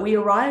times, but we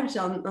arrived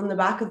on the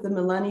back of the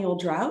millennial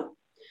drought.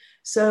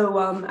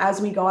 So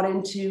as we got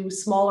into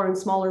smaller and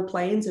smaller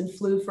plains and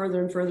flew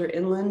further and further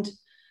inland,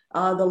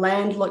 the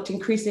land looked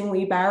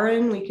increasingly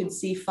barren. We could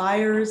see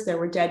fires. There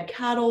were dead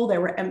cattle.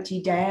 There were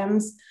empty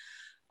dams.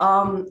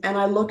 And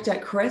I looked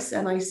at Chris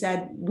and I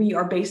said, we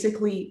are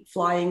basically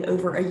flying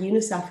over a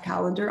UNICEF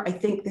calendar. I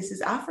think this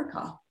is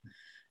Africa.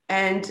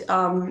 And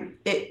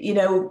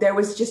there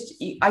was just,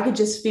 I could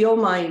just feel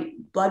my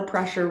blood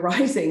pressure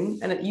rising,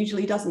 and it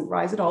usually doesn't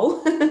rise at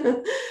all,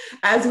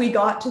 as we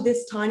got to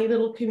this tiny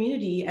little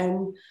community.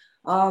 And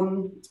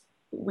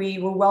we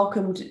were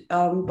welcomed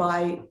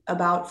by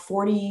about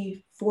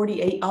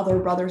 48 other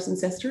brothers and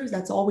sisters.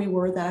 That's all we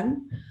were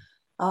then,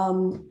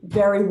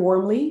 very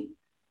warmly.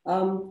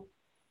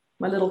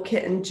 My little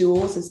kitten,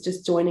 Jules, is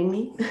just joining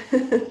me.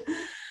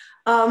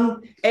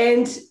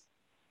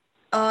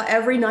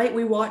 Every night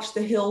we watched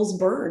the hills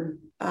burn.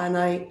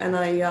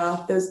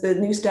 The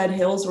Newstead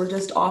Hills were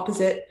just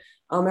opposite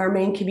our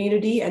main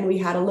community, and we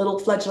had a little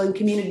fledgling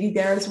community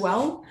there as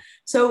well.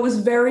 So it was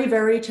very,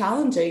 very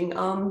challenging.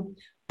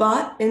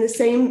 But in the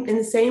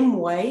same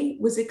way,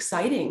 was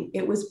exciting.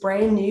 It was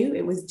brand new.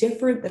 It was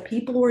different. The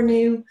people were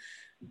new.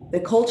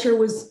 The culture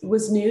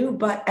was new,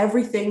 but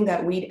everything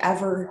that we'd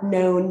ever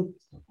known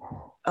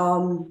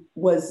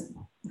was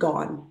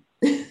gone.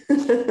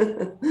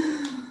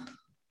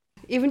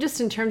 Even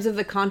just in terms of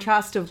the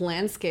contrast of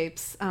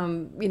landscapes,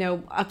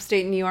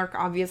 upstate New York,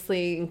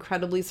 obviously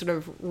incredibly sort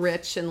of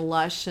rich and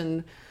lush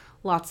and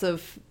lots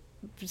of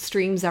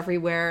streams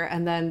everywhere.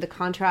 And then the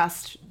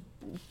contrast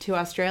to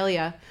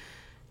Australia.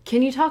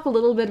 Can you talk a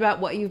little bit about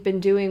what you've been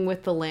doing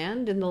with the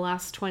land in the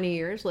last 20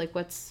 years? Like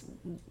is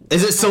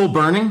it still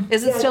burning?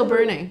 Is it still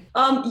burning?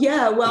 Like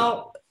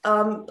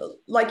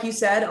you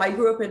said, I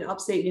grew up in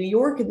upstate New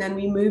York, and then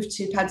we moved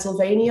to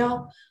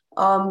Pennsylvania,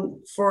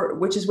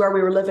 which is where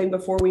we were living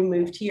before we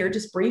moved here,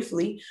 just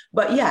briefly.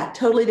 But yeah,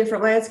 totally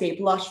different landscape,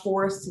 lush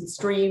forests and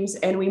streams.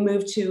 And we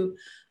moved to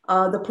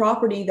the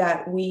property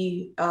that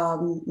we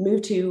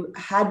moved to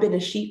had been a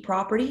sheep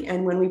property.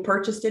 And when we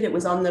purchased it, it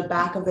was on the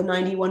back of the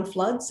 91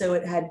 flood. So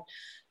it had,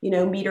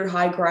 meter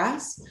high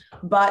grass.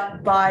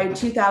 But by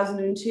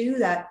 2002,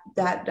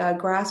 that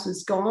grass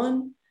was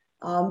gone.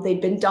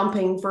 They'd been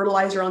dumping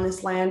fertilizer on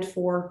this land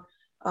for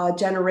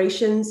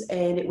generations,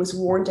 and it was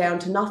worn down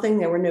to nothing.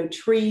 There were no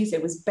trees.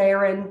 It was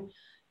barren.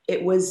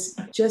 It was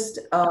just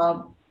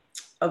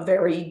a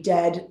very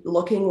dead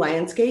looking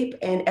landscape.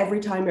 And every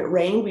time it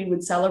rained, we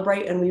would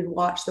celebrate, and we'd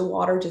watch the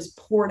water just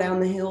pour down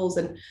the hills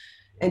and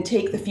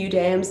take the few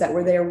dams that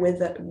were there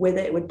with it.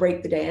 It would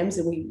break the dams,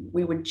 and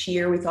we would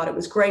cheer. We thought it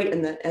was great.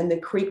 And the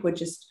creek would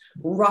just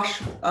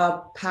rush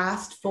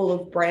past, full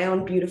of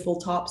brown,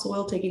 beautiful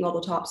topsoil, taking all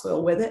the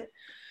topsoil with it.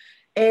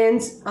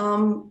 And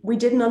we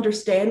didn't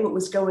understand what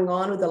was going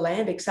on with the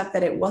land, except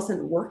that it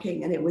wasn't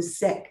working, and it was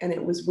sick, and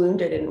it was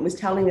wounded, and it was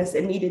telling us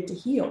it needed to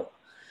heal.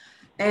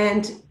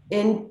 And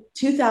in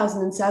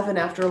 2007,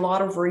 after a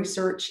lot of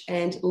research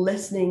and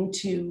listening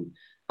to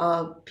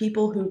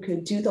people who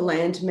could do the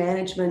land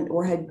management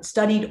or had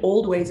studied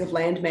old ways of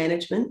land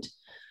management,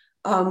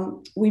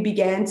 we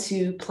began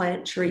to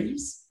plant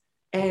trees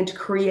and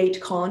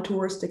create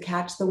contours to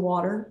catch the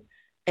water,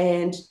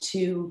 and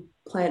to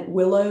plant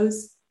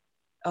willows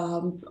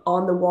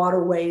on the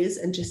waterways,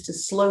 and just to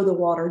slow the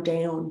water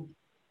down.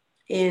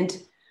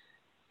 And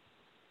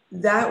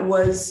that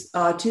was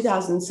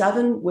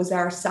 2007 was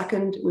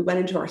we went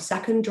into our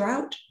second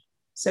drought.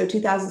 So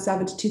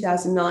 2007 to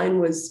 2009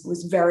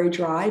 was very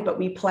dry, but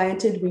we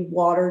planted, we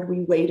watered,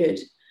 we waited.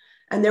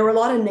 And there were a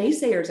lot of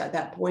naysayers at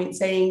that point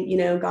saying,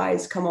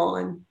 guys, come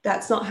on,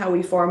 that's not how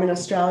we farm in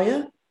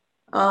Australia.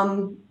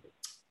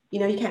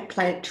 You can't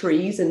plant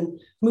trees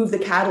and move the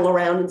cattle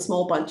around in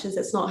small bunches.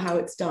 That's not how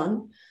it's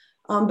done.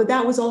 But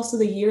that was also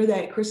the year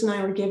that Chris and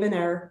I were given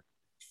our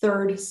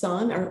third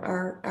son,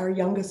 our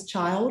youngest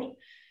child.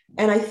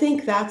 And I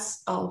think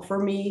that's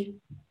for me,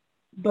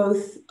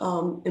 both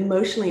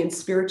emotionally and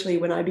spiritually,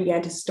 when I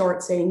began to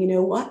start saying, you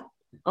know what,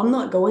 I'm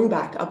not going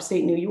back to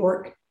upstate New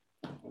York.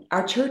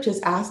 Our church has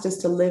asked us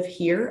to live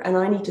here, and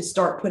I need to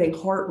start putting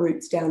heart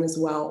roots down as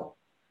well.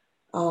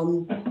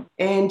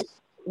 And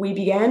we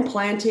began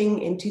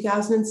planting in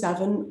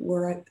 2007.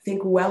 We're, I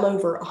think, well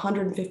over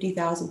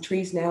 150,000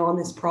 trees now on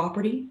this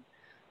property.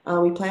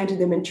 We planted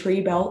them in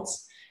tree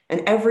belts.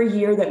 And every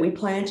year that we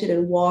planted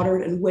and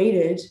watered and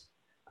waited,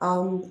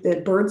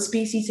 the bird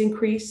species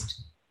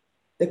increased,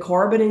 the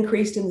carbon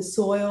increased in the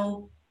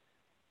soil,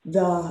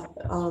 the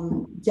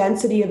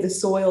density of the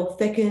soil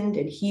thickened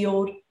and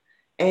healed.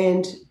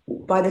 And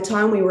by the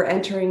time we were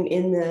entering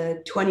in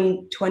the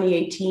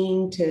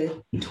 2018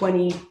 to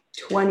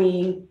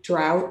 2020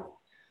 drought,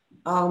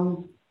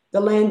 the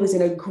land was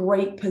in a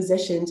great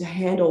position to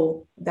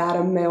handle that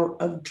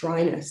amount of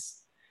dryness.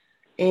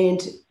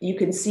 And you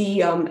can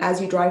see as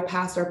you drive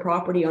past our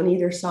property on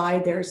either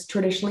side, there's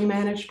traditionally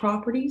managed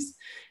properties.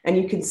 And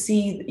you could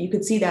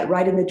see that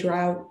right in the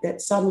drought,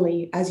 that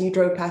suddenly, as you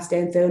drove past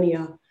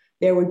Danthonia,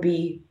 there would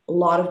be a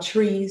lot of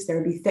trees, there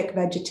would be thick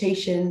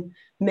vegetation,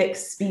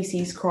 mixed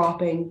species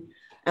cropping.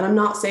 And I'm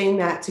not saying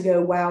that to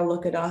go, wow,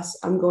 look at us.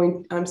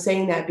 I'm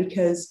saying that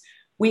because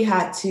we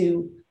had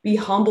to be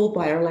humbled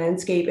by our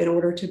landscape in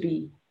order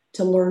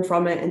to learn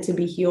from it and to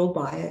be healed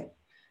by it.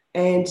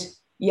 And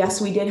yes,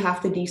 we did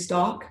have to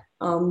destock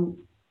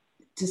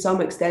to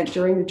some extent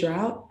during the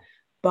drought,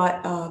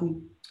 but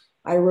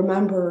I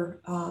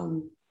remember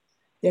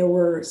there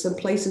were some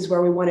places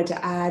where we wanted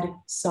to add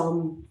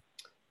some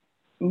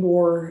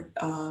more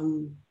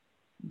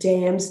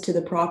dams to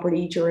the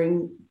property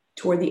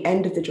toward the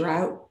end of the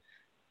drought,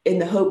 in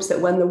the hopes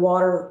that when the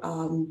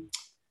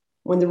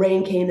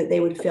rain came, that they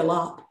would fill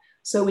up.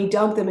 So we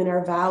dumped them in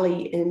our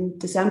valley in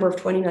December of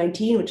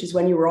 2019, which is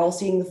when you were all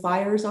seeing the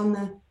fires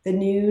on the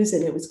news,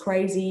 and it was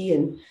crazy,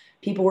 and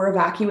people were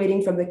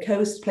evacuating from the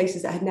coast,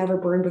 places that had never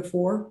burned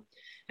before.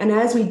 And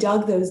as we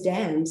dug those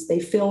dams, they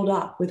filled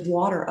up with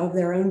water of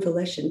their own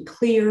volition,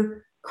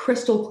 clear,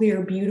 crystal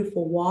clear,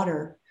 beautiful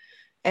water.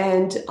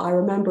 And I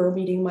remember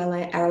meeting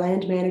our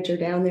land manager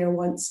down there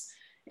once,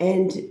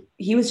 and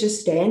he was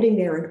just standing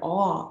there in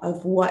awe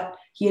of what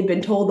he had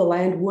been told the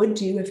land would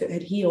do if it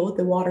had healed.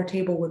 The water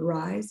table would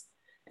rise,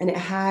 and it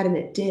had, and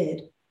it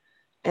did.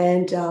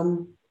 And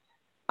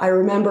I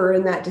remember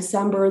in that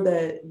December,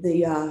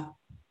 the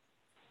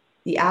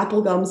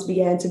apple gums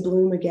began to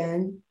bloom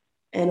again,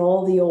 and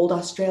all the old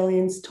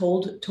Australians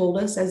told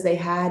us, as they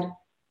had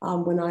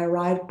when I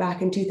arrived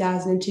back in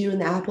 2002,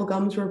 and the apple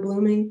gums were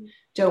blooming,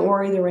 don't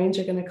worry, the rains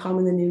are going to come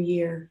in the new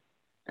year.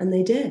 And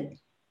they did.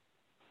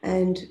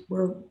 And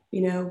we're,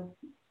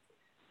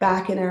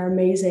 back in our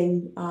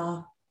amazing,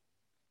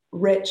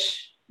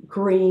 rich,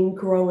 green,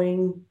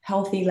 growing,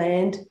 healthy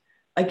land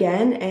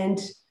again. And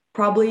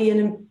probably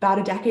in about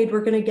a decade,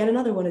 we're going to get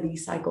another one of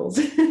these cycles.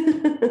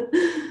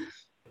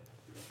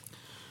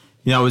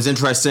 It was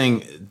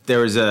interesting. There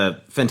was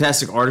a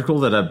fantastic article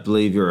that I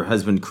believe your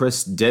husband,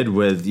 Chris, did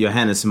with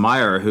Johannes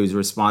Meyer, who's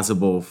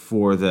responsible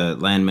for the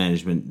land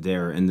management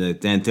there in the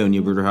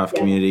Danthonia Bruderhof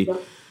community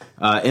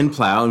in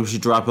Plow, and we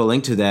should drop a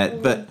link to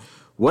that. But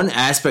one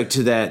aspect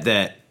to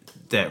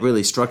that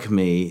really struck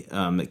me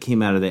that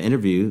came out of the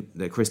interview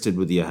that Chris did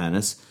with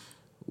Johannes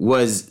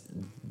was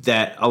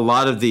that a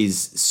lot of these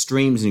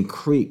streams and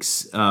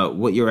creeks,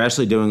 what you're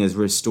actually doing is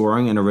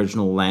restoring an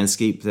original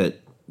landscape that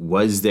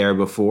was there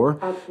before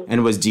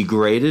and was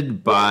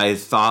degraded by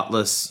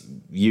thoughtless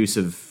use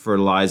of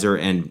fertilizer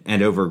and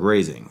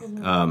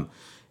overgrazing.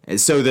 And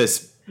so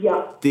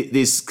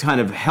these kind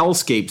of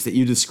hellscapes that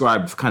you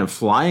described kind of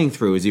flying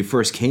through as you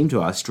first came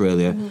to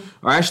Australia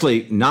are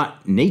actually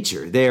not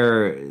nature.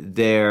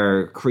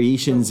 They're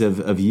creations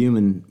of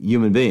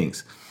human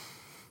beings.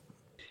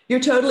 You're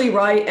totally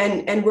right,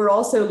 and we're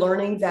also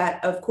learning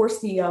that, of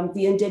course, the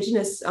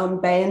indigenous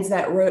bands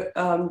that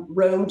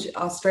roamed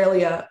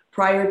Australia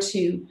prior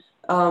to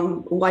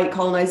white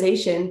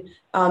colonization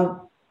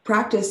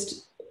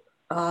practiced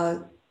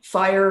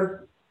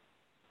fire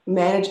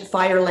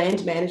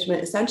land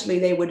management. Essentially,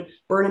 they would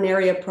burn an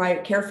area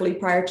carefully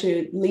prior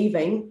to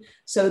leaving,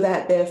 so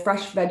that the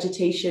fresh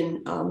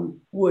vegetation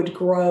would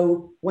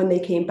grow when they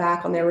came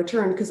back on their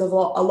return. Because a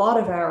lot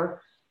of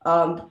our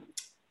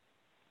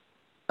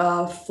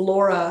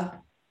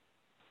flora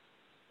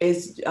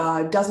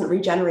doesn't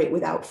regenerate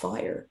without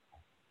fire.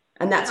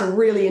 And that's a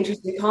really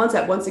interesting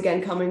concept, once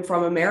again, coming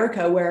from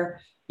America,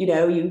 where,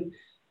 you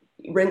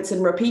rinse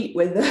and repeat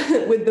with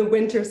the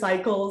winter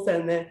cycles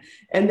and then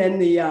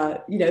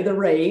the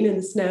rain and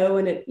the snow,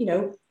 and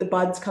the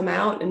buds come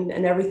out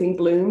and everything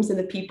blooms, and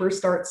the peepers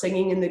start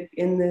singing in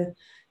the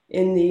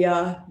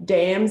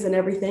dams and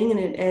everything,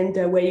 and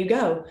away you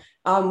go.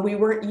 We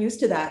weren't used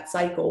to that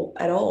cycle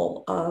at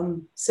all.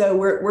 So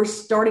we're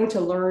starting to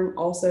learn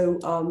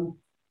also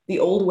the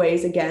old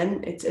ways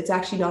again. It's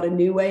actually not a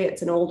new way,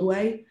 it's an old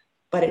way,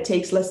 but it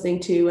takes listening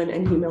to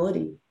and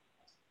humility.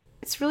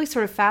 It's really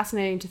sort of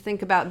fascinating to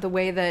think about the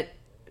way that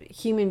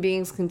human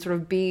beings can sort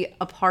of be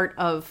a part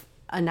of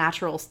a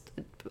natural,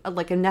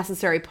 like a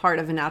necessary part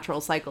of a natural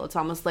cycle. It's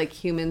almost like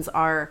humans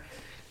are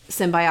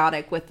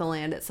symbiotic with the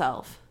land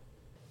itself.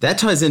 That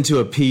ties into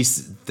a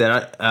piece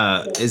that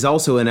is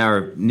also in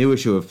our new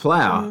issue of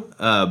Plow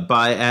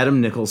by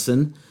Adam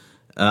Nicholson,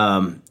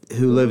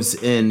 who lives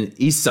in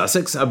East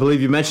Sussex. I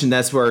believe you mentioned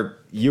that's where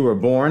you were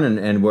born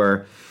and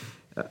where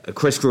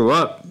Chris grew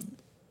up.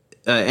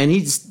 And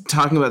he's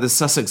talking about the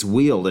Sussex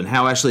Weald and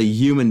how actually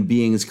human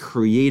beings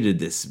created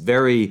this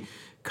very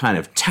kind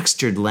of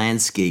textured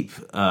landscape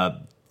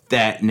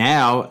that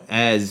now,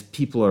 as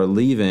people are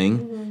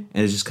leaving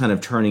and is just kind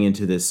of turning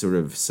into this sort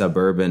of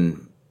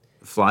suburban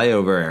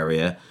flyover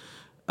area,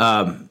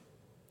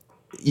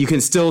 you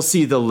can still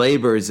see the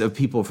labors of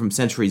people from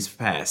centuries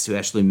past who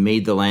actually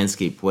made the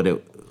landscape what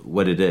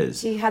it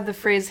is. He had the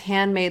phrase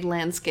handmade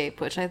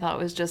landscape, which I thought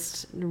was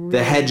just really...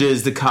 The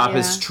hedges, the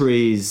coppice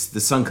trees, the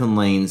sunken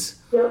lanes.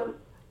 Yep.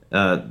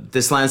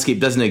 This landscape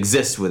doesn't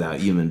exist without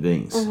human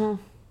beings.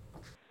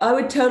 I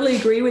would totally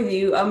agree with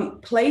you.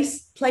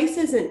 Place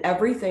isn't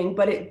everything,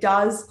 but it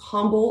does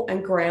humble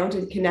and ground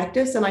and connect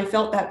us. And I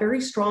felt that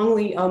very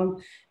strongly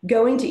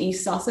going to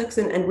East Sussex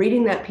and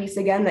reading that piece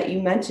again that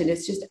you mentioned.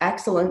 It's just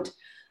excellent.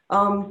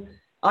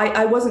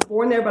 I wasn't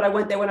born there, but I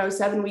went there when I was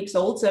 7 weeks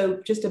old,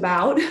 so just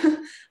about.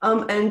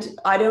 And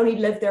I'd only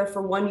lived there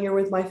for 1 year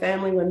with my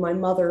family when my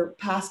mother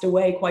passed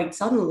away quite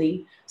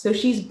suddenly. So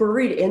she's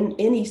buried in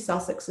East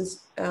Sussex, so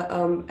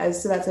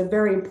that's a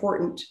very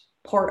important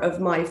part of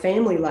my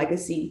family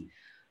legacy.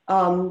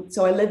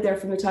 So I lived there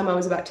from the time I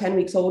was about 10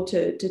 weeks old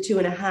to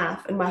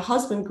 2.5, and my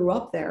husband grew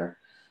up there.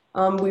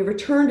 We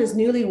returned as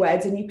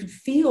newlyweds, and you could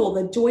feel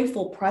the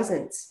joyful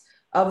presence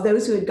of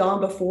those who had gone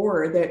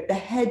before, the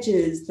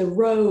hedges, the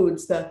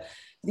roads, the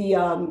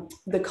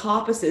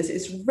coppices.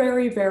 Is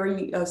very,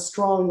 very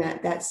strong,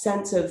 that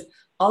sense of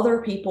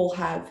other people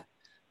have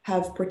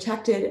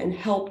protected and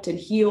helped and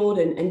healed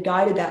and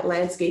guided that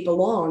landscape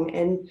along.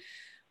 And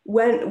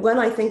when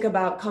I think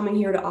about coming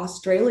here to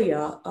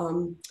Australia,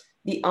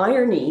 the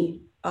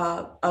irony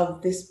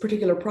of this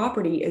particular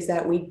property is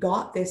that we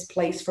got this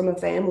place from a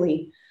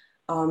family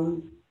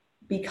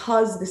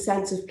because the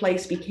sense of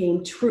place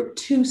became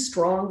too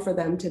strong for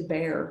them to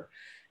bear.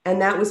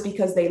 And that was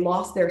because they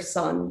lost their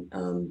son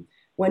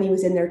when he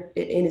was in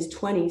his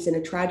 20s in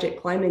a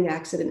tragic climbing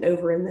accident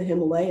over in the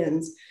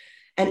Himalayas.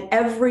 And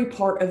every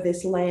part of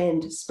this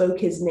land spoke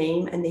his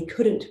name, and they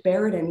couldn't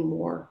bear it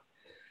anymore.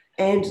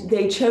 And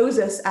they chose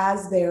us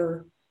as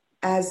the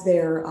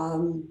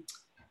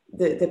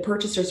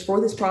purchasers for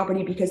this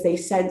property because they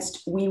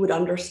sensed we would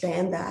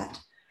understand that.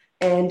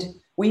 And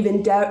we've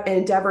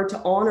endeavored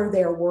to honor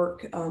their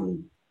work,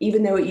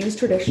 even though it used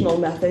traditional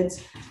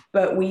methods,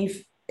 but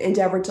we've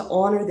endeavored to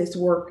honor this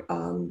work,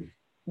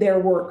 their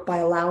work, by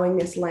allowing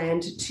this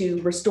land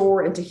to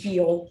restore and to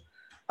heal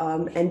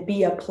and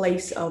be a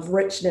place of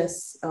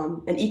richness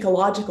and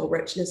ecological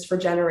richness for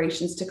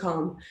generations to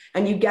come.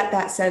 And you get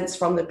that sense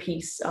from the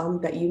piece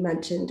that you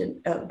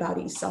mentioned about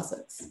East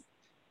Sussex.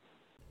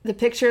 The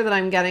picture that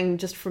I'm getting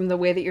just from the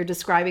way that you're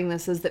describing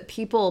this is that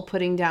people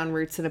putting down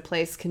roots in a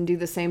place can do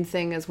the same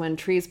thing as when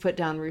trees put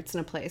down roots in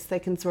a place. They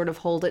can sort of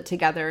hold it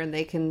together, and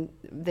they can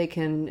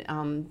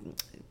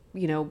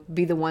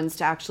be the ones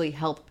to actually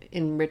help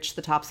enrich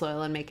the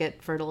topsoil and make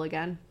it fertile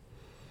again.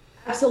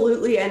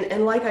 Absolutely.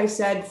 And like I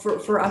said,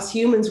 for us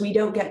humans, we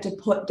don't get to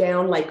put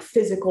down like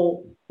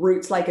physical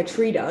roots like a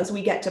tree does.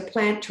 We get to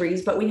plant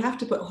trees, but we have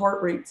to put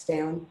heart roots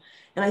down.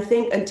 And I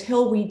think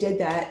until we did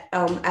that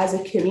as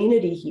a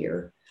community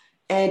here,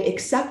 and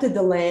accepted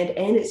the land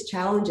and its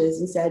challenges,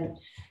 and said,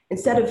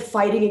 instead of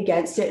fighting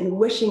against it and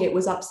wishing it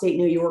was upstate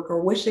New York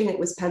or wishing it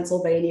was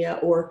Pennsylvania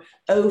or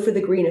for the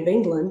green of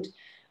England,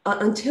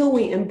 until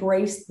we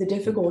embraced the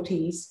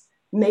difficulties,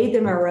 made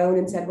them our own,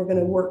 and said, we're going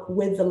to work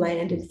with the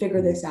land and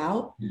figure this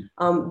out.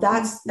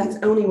 That's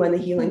only when the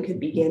healing could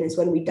begin, is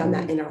when we've done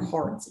that in our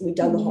hearts. We've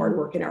done the hard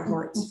work in our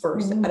hearts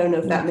first. I don't know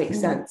if that makes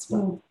sense,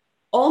 but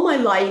all my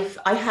life,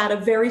 I had a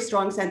very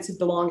strong sense of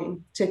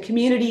belonging to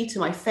community, to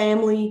my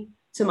family,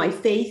 to my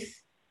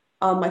faith,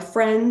 my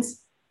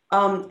friends.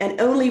 And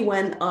only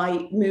when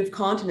I moved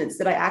continents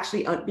did I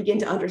actually begin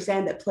to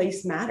understand that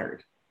place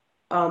mattered,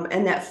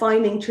 and that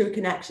finding true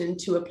connection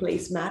to a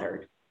place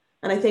mattered.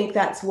 And I think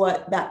that's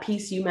what that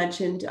piece you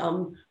mentioned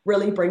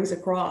really brings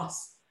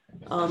across.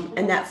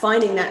 And that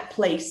finding that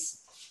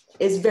place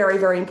is very,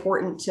 very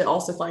important to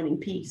also finding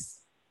peace.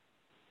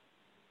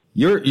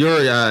 Your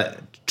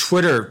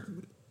Twitter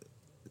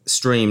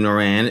stream,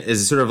 Norann,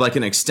 is sort of like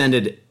an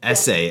extended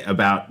essay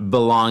about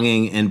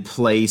belonging and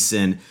place,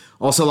 and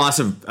also lots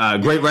of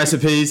great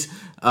recipes.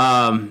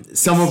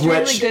 Some of which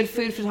really good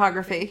food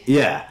photography.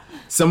 Yeah,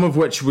 some of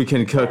which we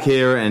can cook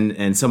here,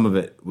 and some of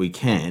it we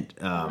can't.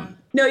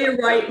 No, you're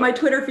right. My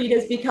Twitter feed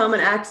has become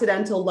an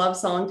accidental love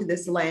song to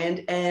this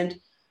land. And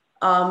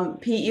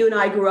Pete, you and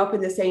I grew up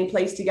in the same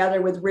place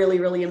together with really,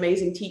 really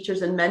amazing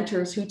teachers and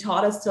mentors who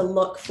taught us to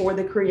look for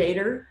the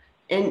creator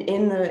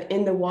in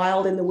the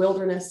wild, in the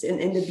wilderness,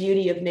 in the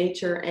beauty of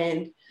nature.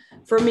 And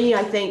for me,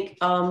 I think,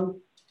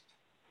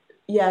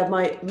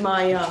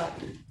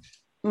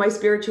 my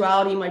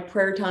spirituality, my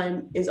prayer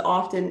time is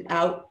often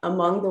out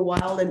among the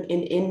wild and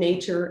in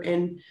nature.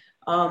 And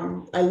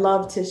I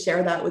love to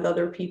share that with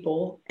other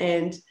people.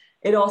 And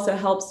it also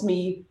helps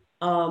me,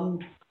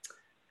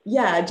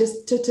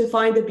 just to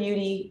find the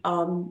beauty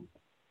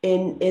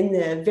in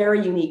the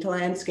very unique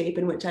landscape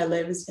in which I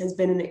live has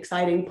been an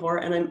exciting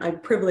part. And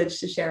I'm privileged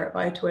to share it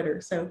via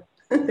Twitter. So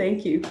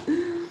thank you.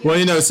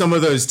 Well, some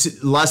of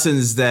those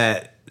lessons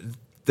that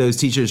those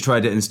teachers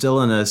tried to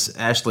instill in us,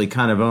 Ashley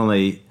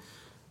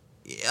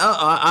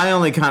I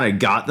only kind of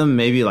got them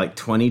maybe like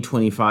 20,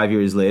 25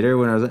 years later,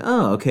 when I was like,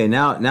 oh, okay,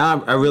 now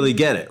I really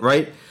get it,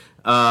 right?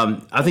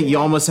 I think you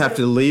almost have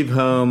to leave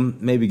home,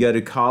 maybe go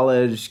to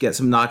college, get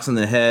some knocks on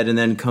the head, and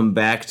then come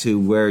back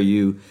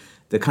to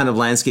the kind of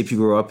landscape you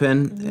grew up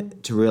in,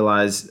 to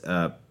realize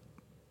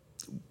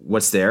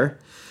what's there.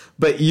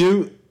 But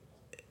you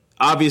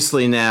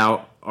obviously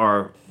now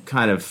are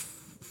kind of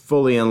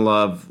fully in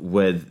love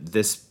with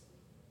this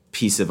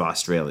piece of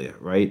Australia,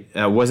 right?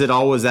 Was it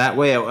always that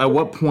way? At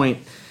what point,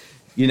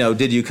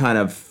 did you kind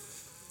of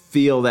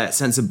feel that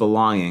sense of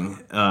belonging?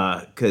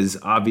 Because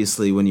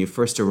obviously when you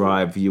first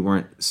arrived, you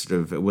weren't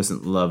it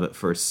wasn't love at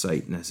first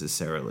sight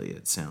necessarily,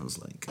 it sounds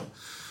like.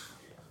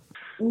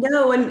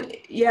 No, and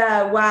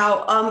yeah,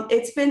 wow.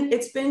 It's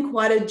been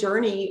quite a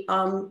journey.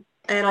 And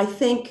I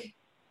think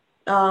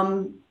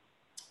um,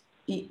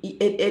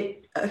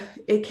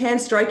 it can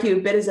strike you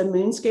a bit as a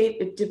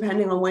moonscape,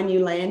 depending on when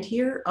you land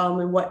here,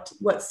 and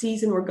what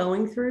season we're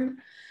going through.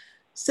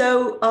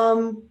 So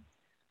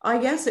I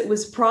guess it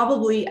was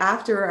probably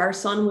after our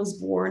son was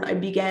born, I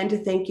began to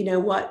think, you know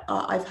what,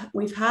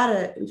 we've had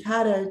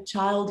a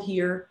child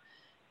here,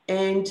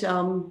 and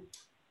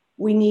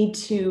we need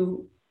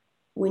to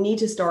we need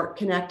to start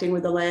connecting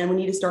with the land. We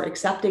need to start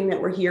accepting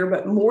that we're here,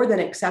 but more than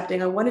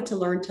accepting, I wanted to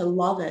learn to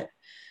love it.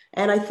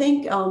 And I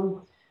think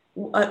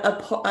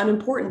an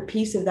important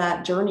piece of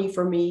that journey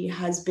for me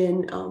has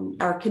been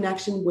our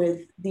connection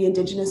with the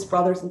Indigenous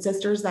brothers and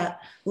sisters that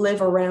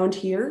live around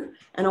here.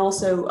 And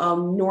also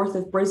north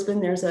of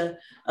Brisbane, there's a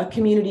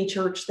community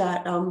church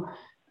that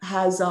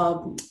has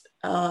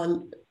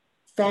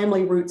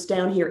family roots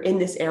down here in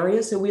this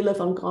area. So we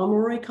live on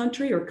Gomeroi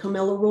country, or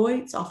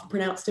Kamilaroi. It's often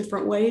pronounced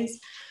different ways.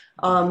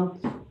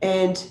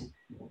 And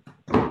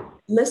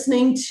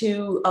listening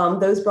to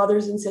those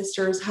brothers and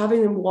sisters,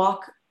 having them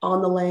walk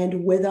on the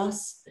land with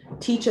us,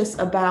 teach us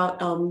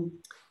about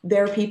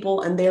their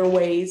people and their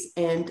ways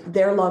and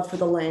their love for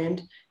the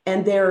land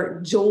and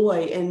their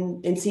joy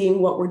in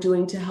seeing what we're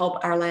doing to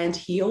help our land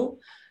heal.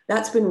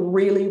 That's been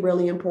really,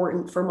 really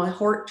important for my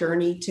heart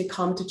journey to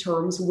come to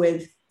terms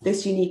with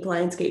this unique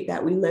landscape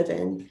that we live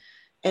in.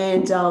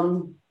 And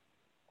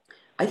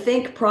I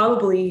think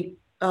probably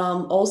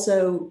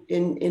also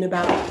in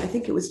about, I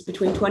think it was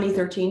between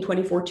 2013,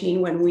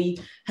 2014, when we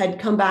had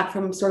come back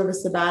from sort of a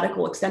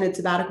sabbatical, extended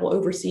sabbatical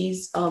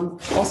overseas,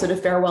 also to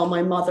farewell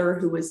my mother,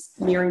 who was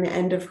nearing the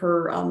end of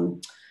her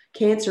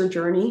cancer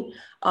journey.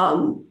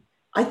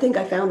 I think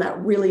I found that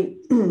really,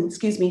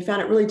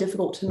 found it really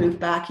difficult to move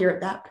back here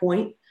at that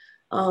point.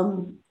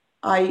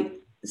 I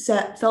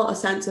felt a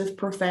sense of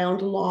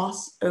profound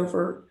loss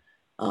over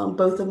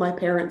both of my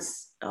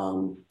parents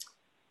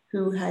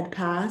who had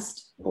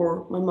passed,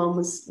 or my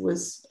mom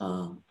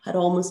had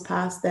almost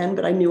passed then,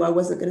 but I knew I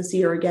wasn't going to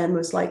see her again,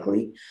 most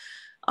likely.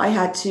 I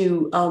had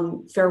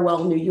to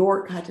farewell New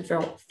York. I had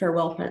to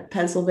farewell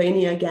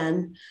Pennsylvania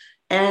again.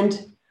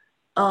 And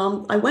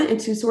I went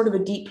into sort of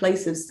a deep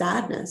place of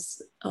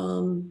sadness.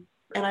 And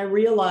I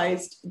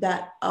realized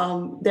that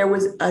there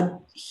was a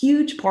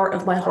huge part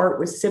of my heart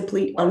was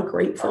simply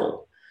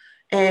ungrateful.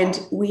 And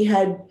we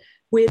had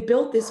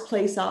built this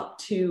place up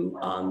to,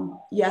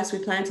 yes, we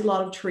planted a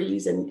lot of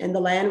trees, and the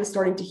land was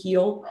starting to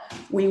heal.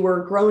 We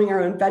were growing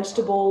our own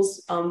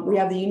vegetables. We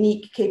have the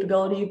unique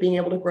capability of being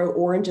able to grow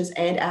oranges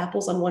and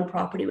apples on one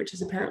property, which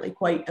is apparently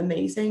quite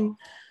amazing.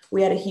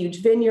 We had a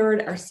huge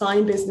vineyard. Our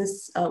sign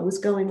business was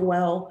going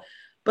well,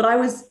 but I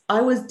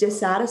was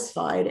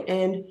dissatisfied.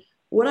 And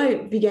what I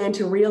began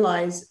to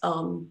realize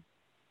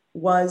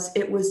was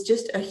it was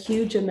just a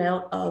huge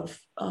amount of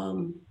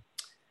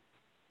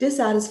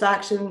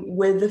dissatisfaction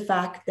with the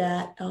fact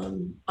that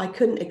I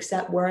couldn't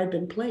accept where I'd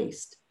been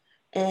placed.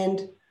 And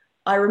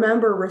I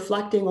remember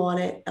reflecting on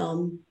it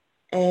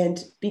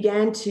and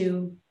began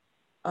to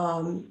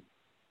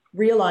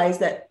realize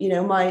that, you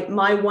know,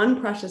 my one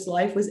precious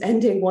life was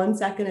ending 1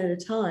 second at a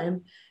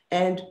time.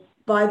 And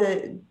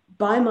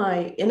by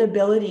my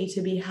inability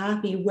to be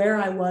happy where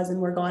I was and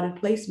where God had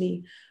placed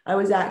me, I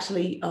was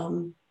actually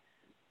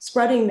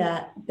spreading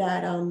that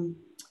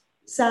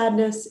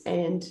sadness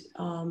and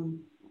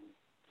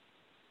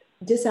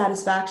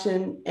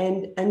dissatisfaction,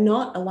 and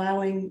not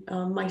allowing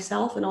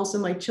myself and also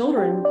my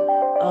children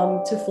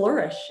to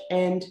flourish.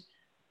 And,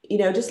 you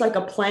know, just like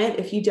a plant,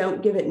 if you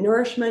don't give it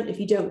nourishment, if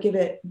you don't give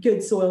it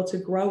good soil to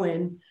grow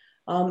in,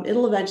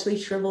 it'll eventually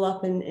shrivel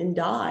up and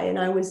die. And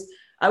I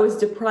was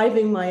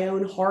depriving my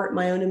own heart,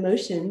 my own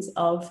emotions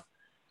of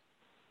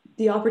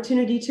the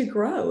opportunity to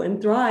grow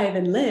and thrive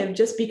and live,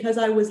 just because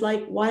I was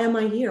like, why am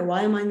I here?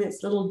 Why am I in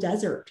this little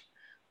desert?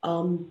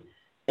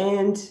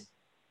 And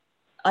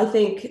I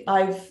think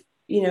I've,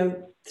 you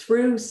know,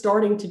 through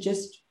starting to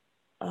just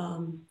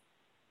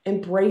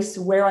embrace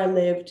where I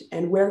lived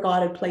and where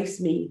God had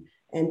placed me,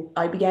 and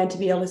I began to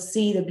be able to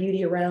see the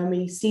beauty around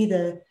me, see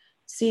the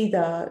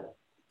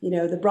you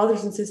know, the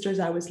brothers and sisters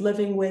I was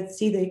living with,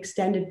 see the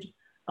extended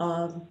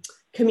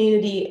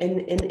community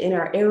in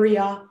our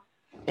area,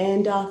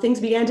 and things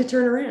began to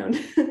turn around.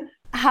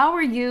 How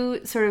are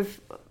you sort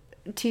of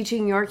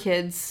teaching your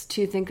kids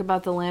to think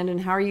about the land, and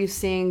how are you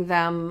seeing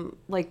them,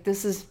 like,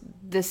 this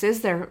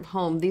is their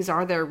home, these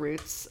are their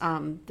roots,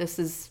 this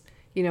is,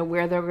 you know,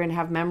 where they're going to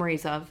have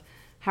memories of?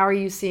 How are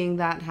you seeing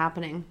that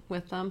happening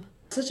with them?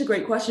 Such a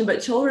great question,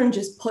 but children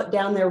just put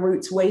down their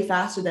roots way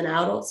faster than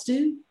adults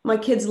do. My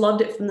kids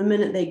loved it from the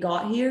minute they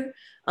got here.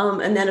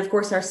 And then, of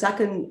course,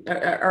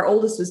 our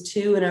oldest was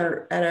 2, and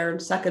our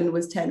second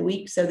was 10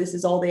 weeks. So this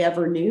is all they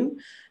ever knew.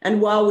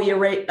 And while we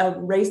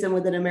raised them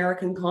with an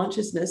American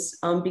consciousness,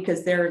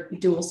 because they're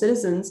dual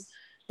citizens,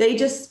 they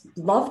just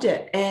loved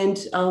it. And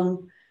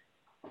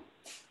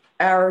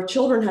our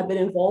children have been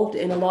involved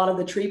in a lot of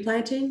the tree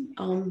planting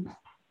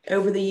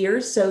over the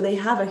years. So they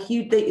have a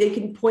huge, they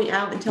can point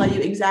out and tell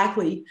you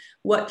exactly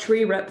what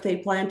tree rep they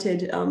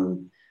planted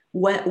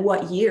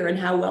what year and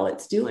how well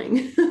it's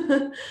doing.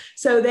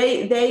 So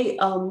they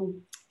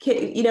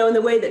in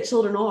the way that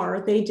children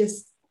are, they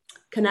just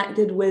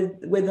connected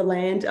with the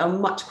land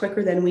much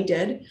quicker than we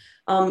did.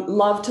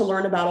 Love to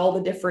learn about all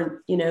the different,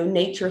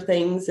 nature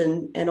things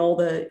and all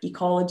the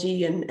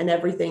ecology and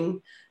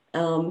everything.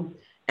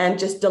 And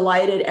just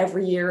delighted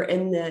every year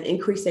in the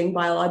increasing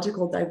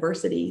biological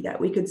diversity that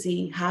we could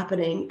see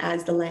happening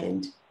as the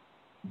land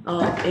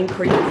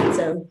increased.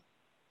 So,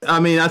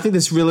 I think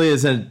this really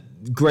is a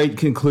great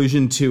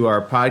conclusion to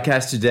our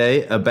podcast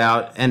today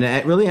and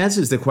it really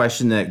answers the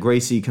question that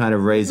Gracy kind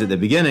of raised at the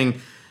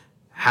beginning.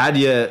 How do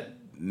you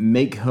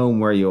make home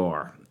where you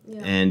are?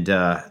 Yeah. And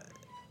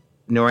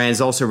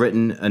Norann's also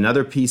written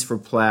another piece for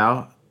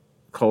Plow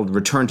called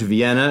Return to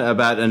Vienna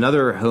about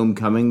another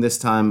homecoming, this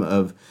time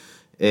of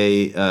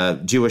a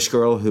Jewish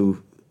girl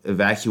who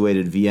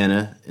evacuated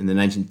Vienna in the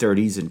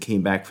 1930s and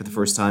came back for the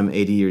first time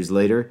 80 years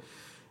later.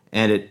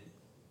 And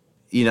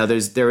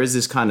there is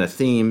this kind of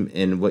theme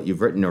in what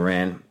you've written,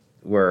 Norann,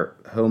 where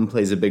home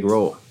plays a big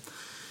role.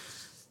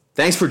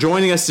 Thanks for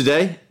joining us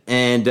today,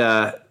 and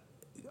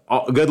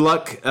good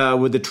luck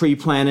with the tree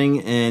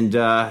planting and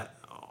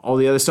all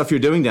the other stuff you're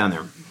doing down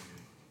there.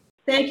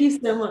 Thank you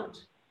so much.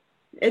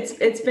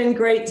 It's been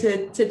great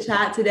to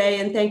chat today,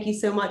 and thank you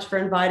so much for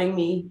inviting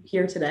me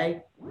here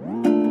today.